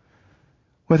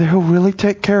 Whether he'll really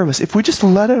take care of us. If we just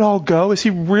let it all go, is he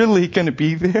really going to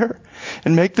be there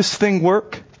and make this thing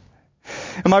work?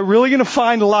 Am I really going to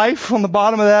find life on the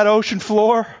bottom of that ocean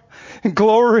floor and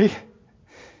glory?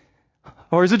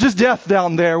 Or is it just death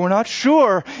down there? We're not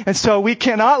sure. And so we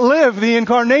cannot live the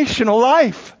incarnational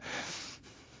life.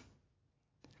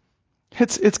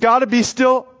 It's got to be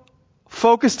still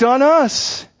focused on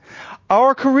us.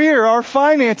 Our career, our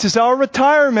finances, our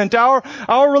retirement, our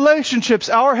relationships,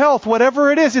 our health,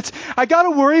 whatever it is. I got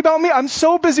to worry about me. I'm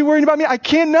so busy worrying about me. I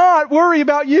cannot worry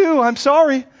about you. I'm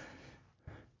sorry.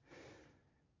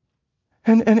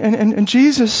 And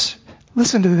Jesus,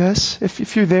 listen to this.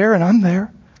 If you're there and I'm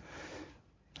there,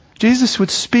 Jesus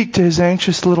would speak to his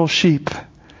anxious little sheep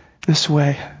this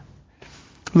way.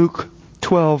 Luke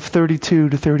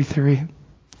 12:32-33.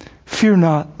 Fear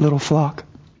not, little flock.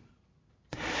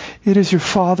 It is your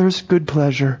Father's good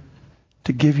pleasure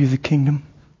to give you the kingdom.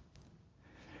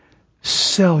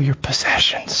 Sell your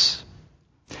possessions.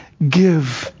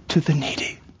 Give to the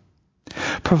needy.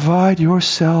 Provide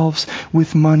yourselves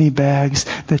with money bags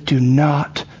that do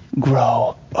not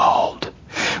grow old,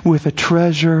 with a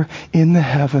treasure in the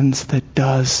heavens that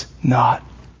does not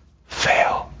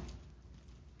fail.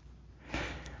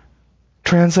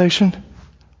 Translation: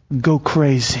 go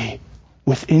crazy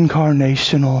with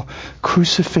incarnational,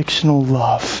 crucifixional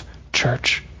love,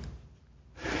 church.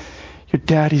 Your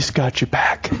daddy's got your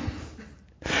back.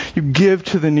 You give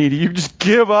to the needy. You just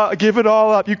give it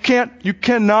all up. You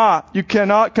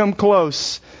cannot come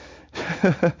close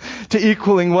to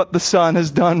equaling what the Son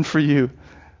has done for you.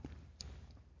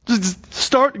 Just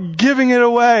start giving it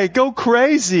away. Go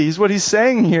crazy is what he's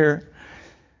saying here.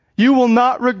 You will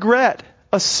not regret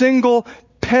a single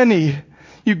penny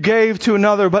you gave to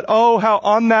another, but oh, how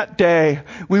on that day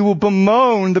we will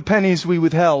bemoan the pennies we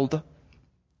withheld.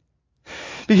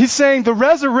 He's saying the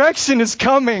resurrection is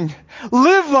coming.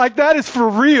 Live like that is for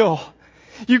real.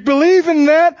 You believe in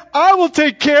that? I will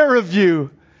take care of you.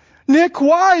 Nick,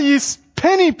 why are you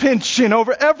penny pinching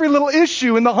over every little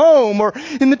issue in the home or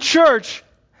in the church?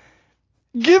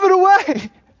 Give it away.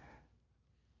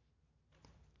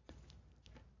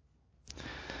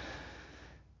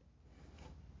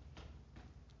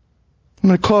 I'm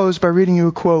going to close by reading you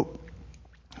a quote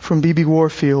from B.B.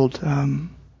 Warfield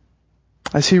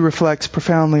as he reflects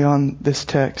profoundly on this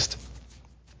text.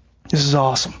 This is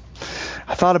awesome.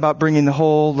 I thought about bringing the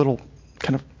whole little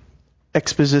kind of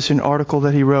exposition article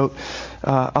that he wrote.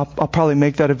 I'll probably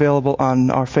make that available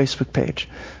on our Facebook page,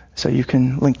 so you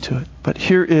can link to it. But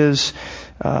here is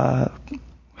how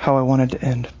I wanted to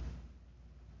end.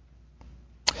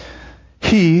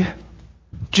 He,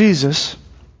 Jesus,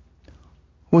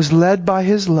 was led by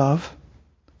his love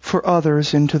for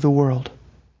others into the world,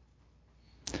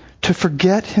 to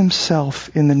forget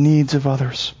himself in the needs of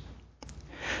others,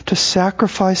 to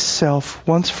sacrifice self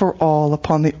once for all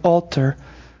upon the altar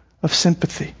of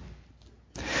sympathy.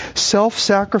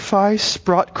 Self-sacrifice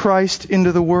brought Christ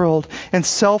into the world, and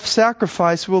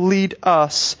self-sacrifice will lead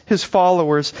us, his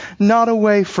followers, not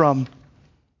away from,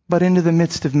 but into the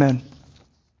midst of men.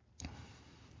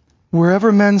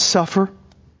 Wherever men suffer,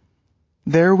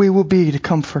 there we will be to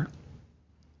comfort.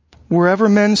 Wherever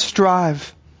men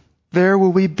strive, there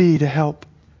will we be to help.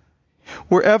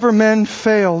 Wherever men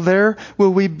fail, there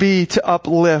will we be to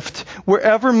uplift.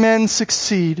 Wherever men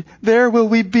succeed, there will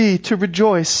we be to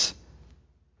rejoice.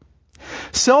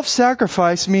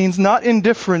 Self-sacrifice means not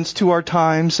indifference to our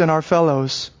times and our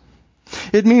fellows.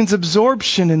 It means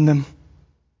absorption in them.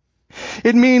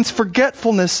 It means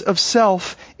forgetfulness of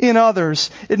self in others.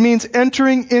 It means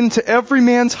entering into every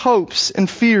man's hopes and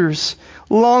fears,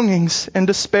 longings and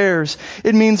despairs.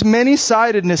 It means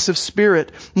many-sidedness of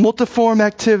spirit, multiform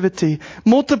activity,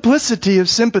 multiplicity of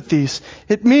sympathies.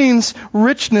 It means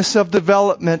richness of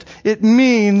development. It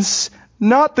means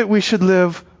not that we should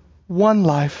live one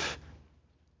life,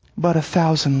 but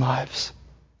 1,000 lives.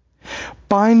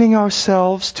 Binding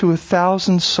ourselves to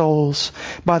 1,000 souls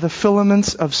by the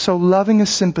filaments of so loving a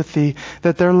sympathy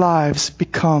that their lives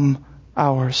become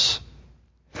ours.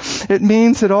 It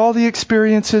means that all the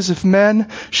experiences of men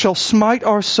shall smite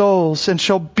our souls and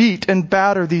shall beat and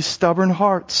batter these stubborn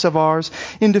hearts of ours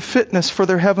into fitness for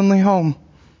their heavenly home.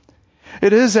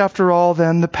 It is, after all,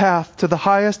 then, the path to the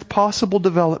highest possible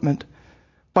development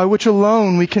by which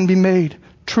alone we can be made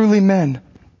truly men.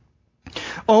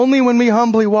 Only when we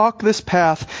humbly walk this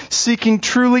path, seeking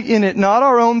truly in it not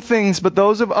our own things but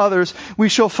those of others, we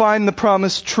shall find the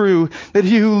promise true, that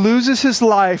he who loses his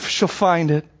life shall find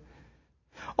it.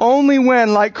 Only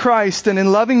when, like Christ, and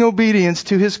in loving obedience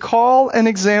to his call and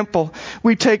example,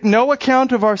 we take no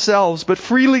account of ourselves, but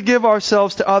freely give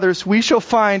ourselves to others, we shall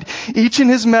find, each in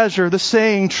his measure, the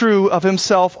saying true of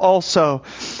himself also.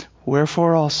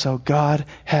 Wherefore also God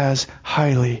has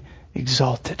highly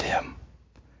exalted him.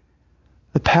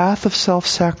 The path of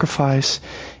self-sacrifice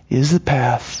is the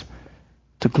path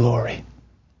to glory.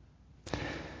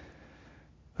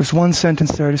 There's one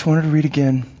sentence there I just wanted to read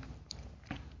again,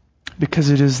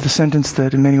 because it is the sentence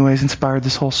that in many ways inspired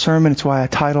this whole sermon. It's why I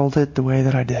titled it the way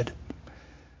that I did.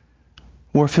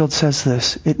 Warfield says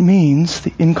this: it means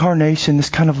the incarnation, this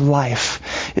kind of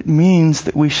life, it means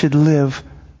that we should live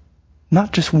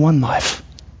not just one life,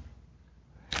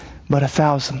 but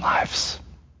 1,000 lives.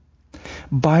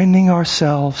 Binding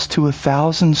ourselves to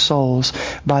 1,000 souls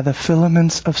by the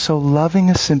filaments of so loving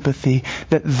a sympathy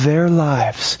that their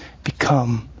lives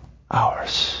become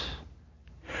ours.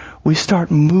 We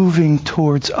start moving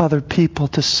towards other people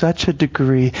to such a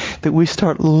degree that we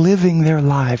start living their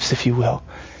lives, if you will.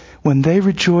 When they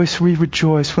rejoice, we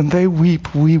rejoice. When they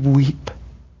weep, we weep.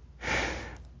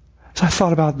 So I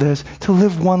thought about this. To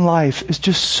live one life is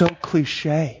just so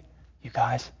cliche, you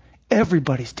guys.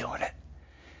 Everybody's doing it.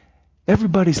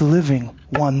 Everybody's living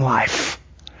one life.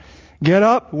 Get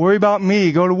up, worry about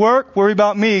me. Go to work, worry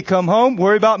about me. Come home,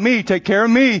 worry about me. Take care of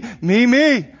me.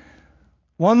 Me.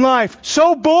 One life.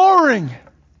 So boring.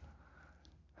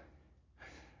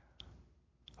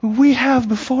 We have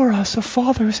before us a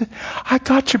Father who said, I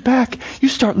got your back. You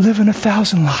start living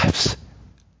 1,000 lives.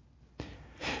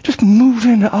 Just move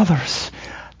into others.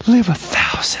 Live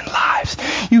 1,000 lives.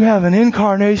 You have an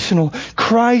incarnational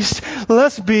Christ.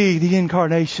 Let's be the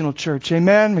incarnational church.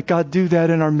 Amen? May God do that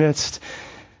in our midst,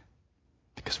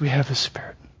 because we have His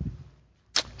Spirit.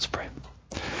 Let's pray.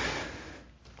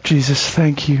 Jesus,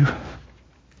 thank you.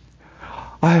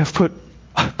 I have put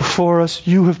before us,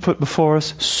 you have put before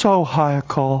us so high a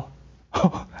call.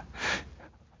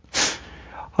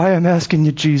 I am asking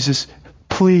you, Jesus,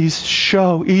 please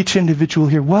show each individual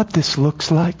here what this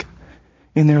looks like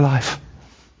in their life.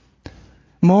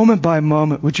 Moment by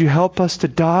moment, would you help us to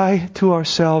die to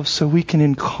ourselves so we can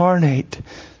incarnate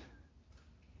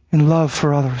in love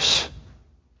for others?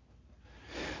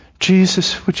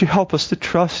 Jesus, would you help us to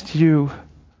trust you?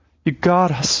 You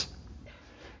got us,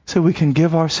 so we can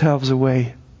give ourselves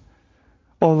away.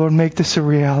 Oh Lord, make this a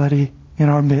reality in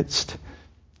our midst.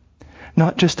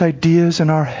 Not just ideas in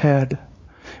our head,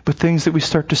 but things that we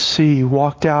start to see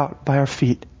walked out by our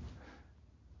feet.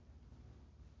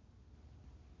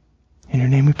 In your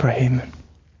name we pray, amen.